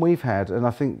biggest problem we've had, and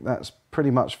I think that's pretty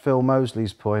much Phil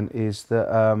Mosley's point, is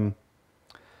that,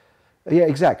 yeah,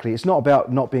 exactly. It's not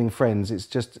about not being friends.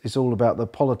 It's all about the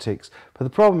politics. But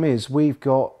the problem is we've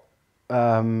had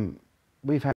over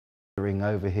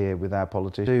here with our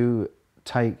politicians to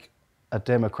take a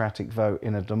democratic vote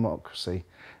in a democracy,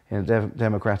 in a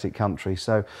democratic country.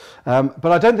 So,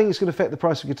 but I don't think it's going to affect the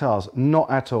price of guitars.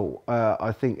 Not at all.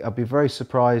 I think I'd be very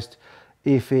surprised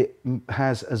if it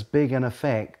has as big an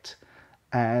effect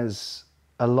as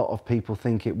a lot of people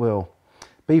think it will.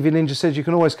 BV Ninja says you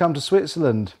can always come to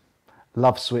Switzerland.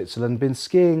 Love Switzerland. Been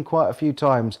skiing quite a few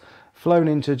times. Flown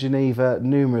into Geneva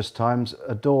numerous times.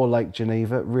 Adore Lake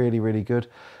Geneva. Really good.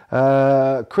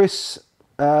 Chris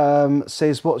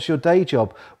says, what's your day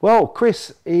job? Well,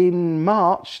 Chris, in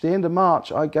March, the end of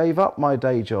March, I gave up my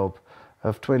day job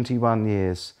of 21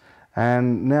 years.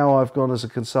 And now I've gone as a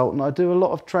consultant. I do a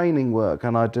lot of training work,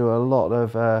 and I do a lot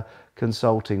of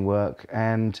consulting work.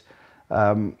 And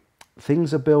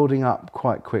things are building up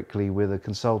quite quickly with a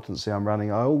consultancy I'm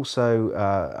running. I also,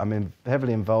 I'm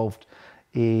heavily involved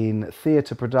in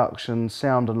theatre production,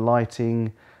 sound and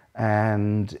lighting,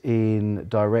 and in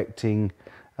directing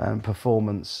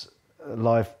performance,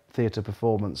 live theatre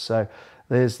performance. So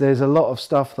there's a lot of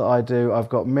stuff that I do. I've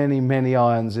got many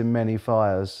irons in many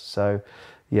fires. So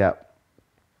yeah.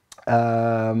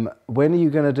 When are you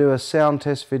going to do a sound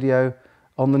test video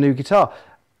on the new guitar?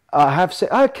 I have said,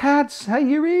 oh, Cads, how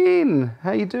you in?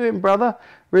 How you doing, brother?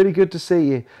 Really good to see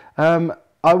you.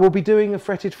 I will be doing a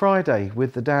Fretted Friday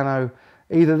with the Dano,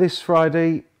 either this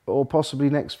Friday or possibly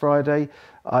next Friday.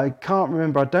 I can't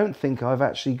remember. I don't think I've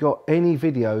actually got any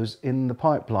videos in the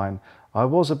pipeline. I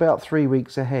was about 3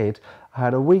 weeks ahead. I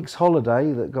had a week's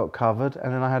holiday that got covered,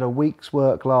 and then I had a week's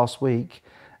work last week.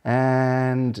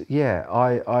 And yeah,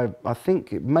 I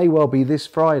think it may well be this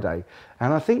Friday,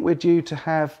 and I think we're due to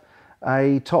have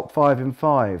a top 5 in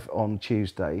 5 on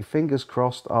Tuesday. Fingers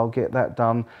crossed I'll get that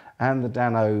done and the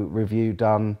Dano review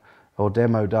done, or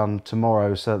demo done,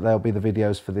 tomorrow, so they'll be the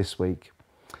videos for this week.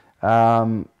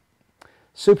 Superfan,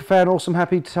 awesome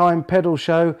happy time pedal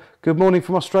show. Good morning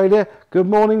from Australia. Good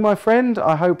morning, my friend.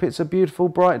 I hope it's a beautiful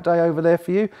bright day over there for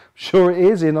you. I'm sure it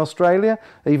is in Australia,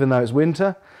 even though it's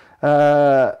winter.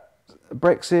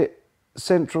 Brexit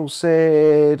Central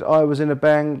said, I was in a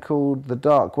band called The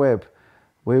Dark Web.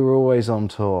 We were always on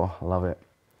tour. Love it.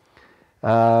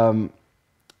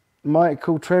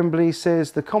 Michael Tremblay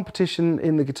says, the competition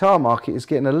in the guitar market is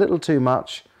getting a little too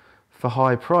much for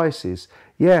high prices.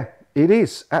 Yeah, it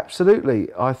is. Absolutely.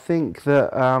 I think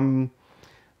that,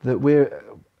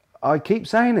 I keep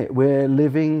saying it, we're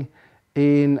living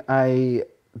in a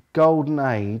golden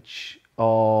age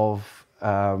of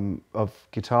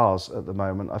guitars at the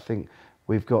moment. I think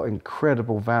we've got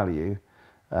incredible value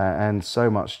and so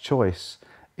much choice.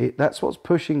 That's what's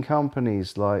pushing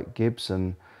companies like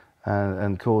Gibson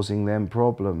and causing them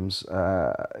problems.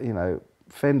 You know,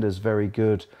 Fender's very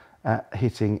good at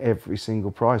hitting every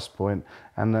single price point,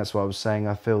 and that's what I was saying.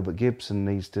 I feel that Gibson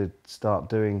needs to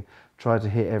start try to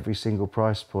hit every single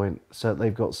price point, so that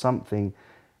they've got something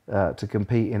to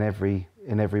compete in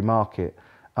every market.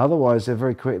 Otherwise, they're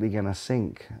very quickly going to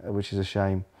sink, which is a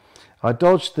shame. I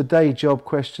dodged the day job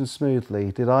question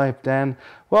smoothly. Did I, Dan?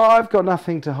 Well, I've got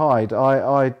nothing to hide.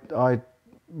 I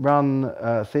run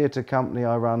a theatre company.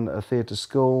 I run a theatre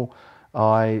school.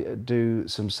 I do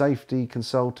some safety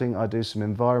consulting. I do some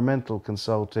environmental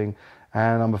consulting,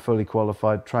 and I'm a fully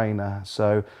qualified trainer.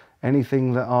 So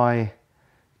anything that I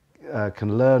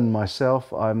can learn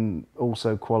myself, I'm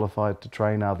also qualified to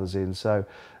train others in. So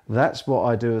that's what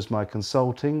I do as my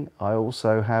consulting. I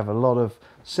also have a lot of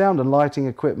sound and lighting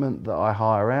equipment that I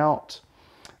hire out,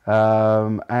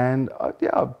 and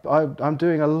I'm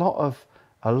doing a lot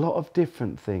of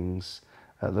different things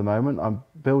at the moment. I'm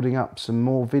building up some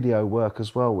more video work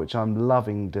as well, which I'm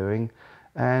loving doing.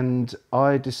 And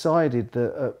I decided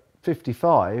that at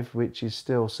 55, which is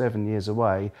still 7 years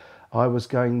away, I was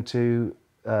going to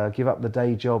give up the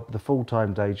day job, the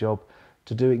full-time day job,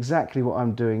 to do exactly what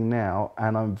I'm doing now.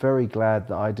 And I'm very glad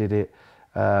that I did it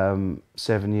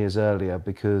 7 years earlier,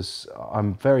 because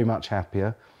I'm very much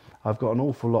happier. I've got an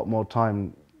awful lot more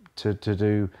time to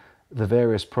do the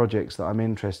various projects that I'm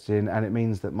interested in, and it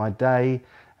means that my day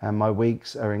and my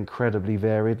weeks are incredibly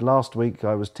varied. Last week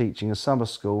I was teaching a summer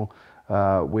school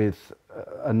with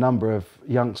a number of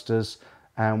youngsters,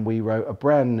 and we wrote a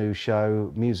brand new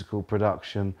show, musical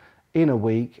production, in a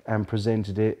week and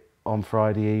presented it on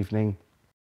Friday evening.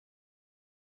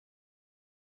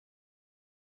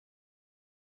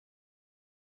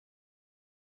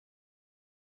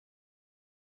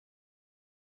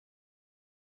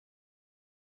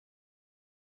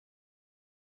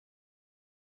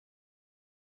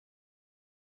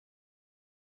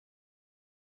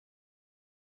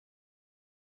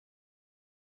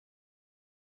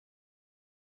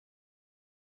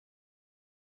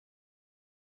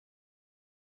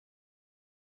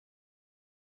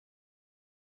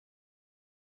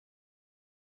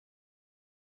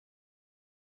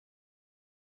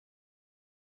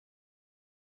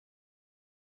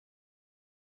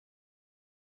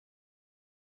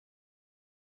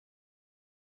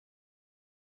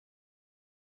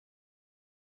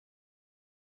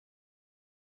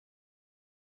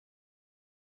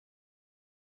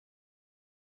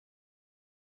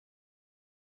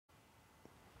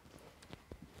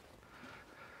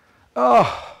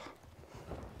 Oh,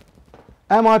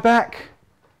 am I back?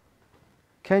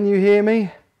 Can you hear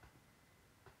me?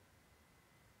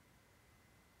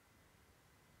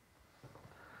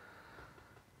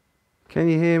 Can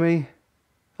you hear me?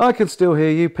 I can still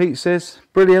hear you, Pete says.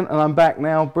 Brilliant, and I'm back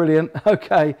now. Brilliant.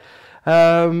 Okay.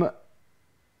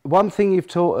 One thing you've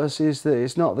taught us is that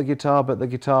it's not the guitar but the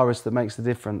guitarist that makes the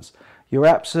difference. You're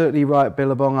absolutely right,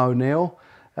 Billabong O'Neill.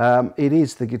 It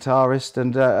is the guitarist,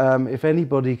 and if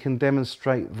anybody can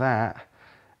demonstrate that,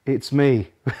 it's me.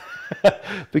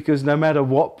 Because no matter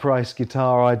what price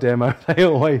guitar I demo, they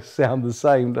always sound the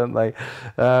same, don't they?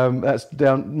 That's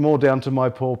more down to my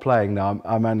poor playing. No,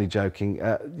 I'm only joking.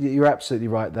 You're absolutely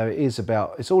right, though.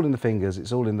 It's all in the fingers,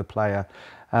 it's all in the player.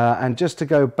 And just to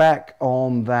go back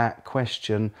on that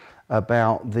question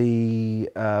about the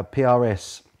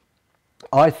PRS,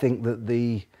 I think that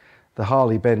the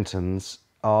Harley Bentons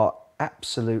are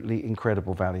absolutely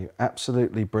incredible value,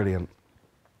 absolutely brilliant.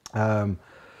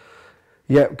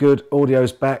 Yeah, good.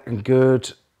 Audio's back and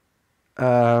good.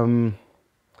 Yeah,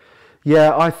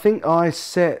 I think I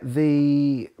set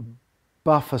the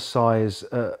buffer size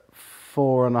at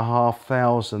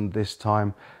 4,500 this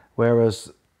time,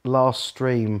 whereas last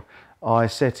stream I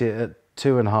set it at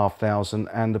 2,500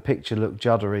 and the picture looked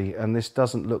juddery, and this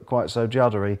doesn't look quite so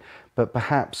juddery, but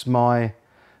perhaps my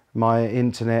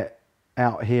internet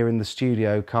out here in the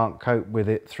studio can't cope with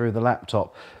it through the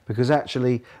laptop, because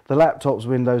actually the laptop's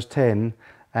Windows 10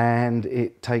 and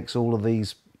it takes all of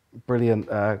these brilliant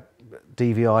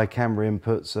DVI camera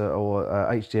inputs or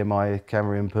HDMI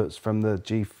camera inputs from the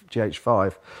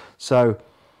GH5. So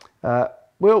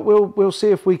we'll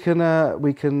see if we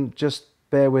can just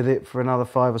bear with it for another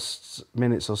 5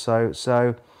 minutes or so.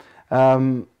 So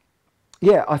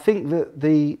yeah, I think that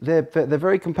they're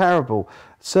very comparable.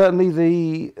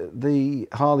 Certainly the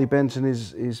Harley Benton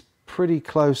is pretty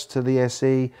close to the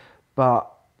SE, but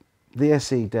the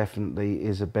SE definitely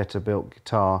is a better built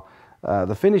guitar.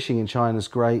 The finishing in China is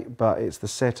great, but it's the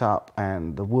setup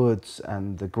and the woods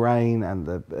and the grain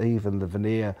and even the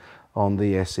veneer on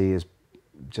the SE is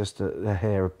just a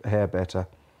hair better.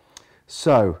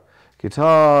 So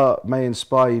guitar may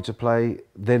inspire you to play,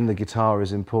 then the guitar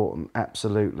is important,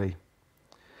 absolutely.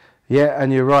 Yeah,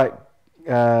 and you're right,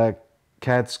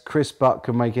 Cads. Chris Buck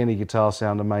can make any guitar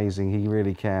sound amazing. He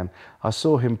really can. I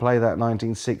saw him play that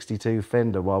 1962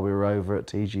 Fender while we were over at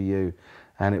TGU,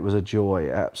 and it was a joy,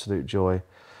 absolute joy.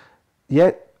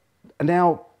 Yet,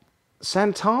 now,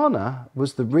 Santana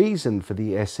was the reason for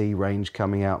the SE range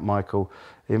coming out, Michael.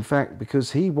 In fact,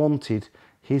 because he wanted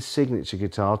his signature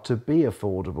guitar to be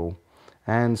affordable.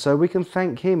 And so we can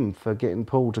thank him for getting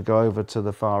Paul to go over to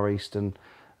the Far East and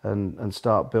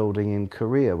start building in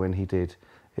Korea when he did.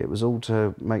 It was all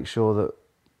to make sure that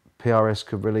PRS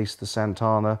could release the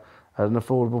Santana at an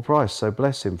affordable price, so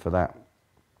bless him for that.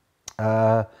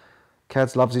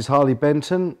 Cads loves his Harley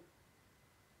Benton.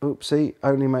 Oopsie,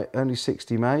 only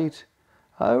 60 made.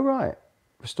 Oh right,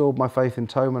 restored my faith in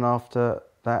Thomann after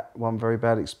that one very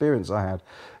bad experience I had.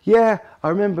 Yeah, I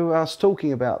remember us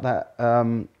talking about that,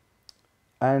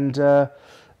 and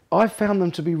I found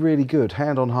them to be really good,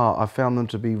 hand on heart. I found them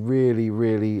to be really,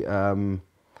 really,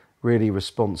 really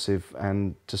responsive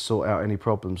and to sort out any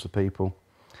problems for people.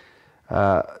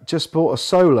 Just bought a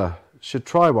Solar. Should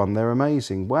try one. They're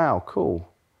amazing. Wow, cool.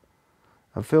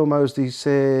 And Phil Mosley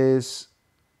says,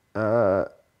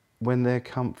 when they're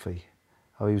comfy.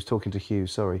 Oh, he was talking to Hugh,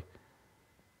 sorry.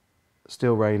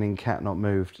 Still raining, cat not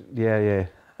moved. Yeah,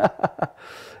 yeah.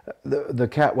 The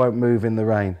cat won't move in the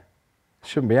rain.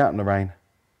 Shouldn't be out in the rain.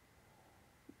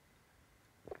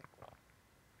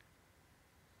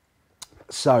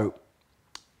 So,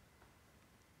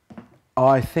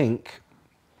 I think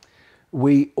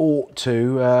we ought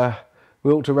to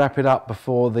wrap it up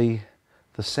before the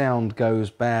sound goes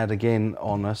bad again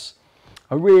on us.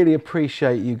 I really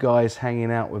appreciate you guys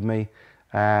hanging out with me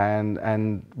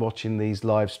and watching these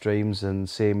live streams and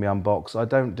seeing me unbox. I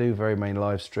don't do very many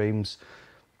live streams,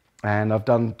 and I've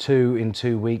done 2 in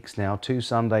 2 weeks now, 2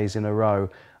 Sundays in a row.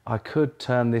 I could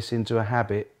turn this into a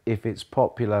habit if it's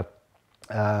popular.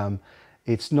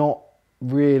 It's not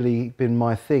really been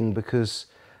my thing because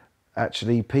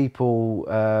actually people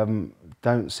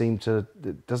doesn't seem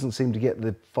to get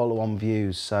the follow-on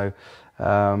views. So,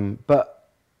 but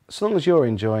as long as you're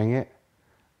enjoying it,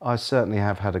 I certainly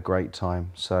have had a great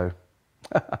time. So,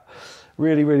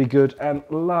 really, really good and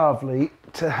lovely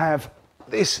to have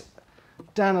this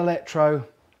Danelectro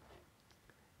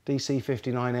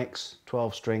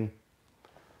DC59X12 string,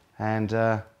 and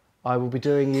I will be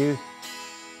doing you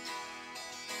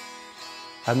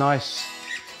a nice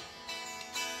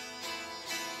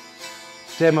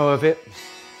demo of it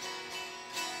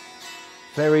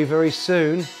very, very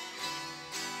soon,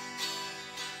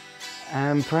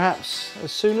 and perhaps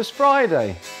as soon as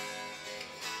Friday.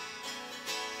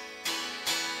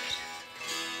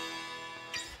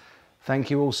 Thank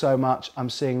you all so much. I'm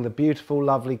seeing the beautiful,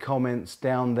 lovely comments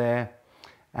down there,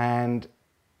 and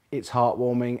it's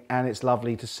heartwarming and it's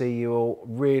lovely to see you all.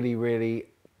 Really, really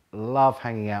love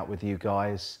hanging out with you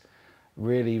guys.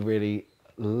 really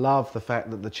love the fact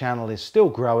that the channel is still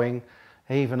growing,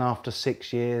 even after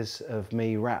 6 years of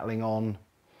me rattling on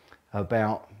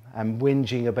about and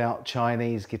whinging about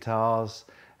Chinese guitars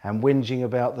and whinging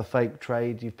about the fake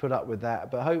trade. You've put up with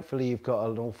that, but hopefully you've got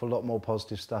an awful lot more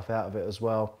positive stuff out of it as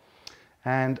well.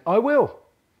 And I will,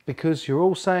 because you're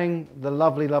all saying the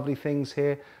lovely things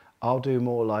here. I'll do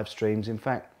more live streams. In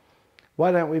fact,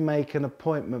 why don't we make an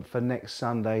appointment for next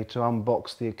Sunday to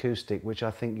unbox the acoustic, which I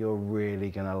think you're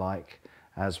really gonna like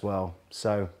as well.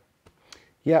 So,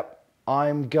 yep,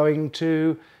 I'm going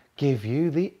to give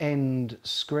you the end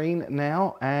screen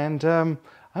now, and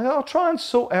I'll try and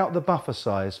sort out the buffer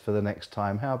size for the next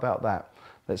time. How about that?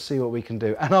 Let's see what we can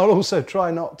do. And I'll also try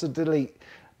not to delete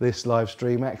this live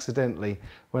stream accidentally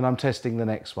when I'm testing the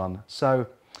next one. So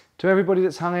to everybody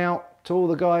that's hung out, to all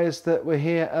the guys that were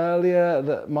here earlier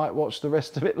that might watch the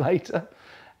rest of it later,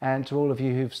 and to all of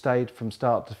you who've stayed from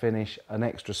start to finish, an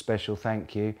extra special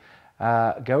thank you.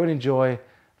 Go and enjoy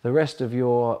the rest of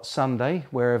your Sunday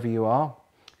wherever you are.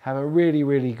 Have a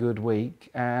really good week,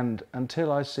 and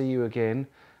until I see you again,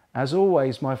 as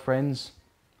always, my friends,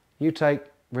 you take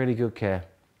really good care.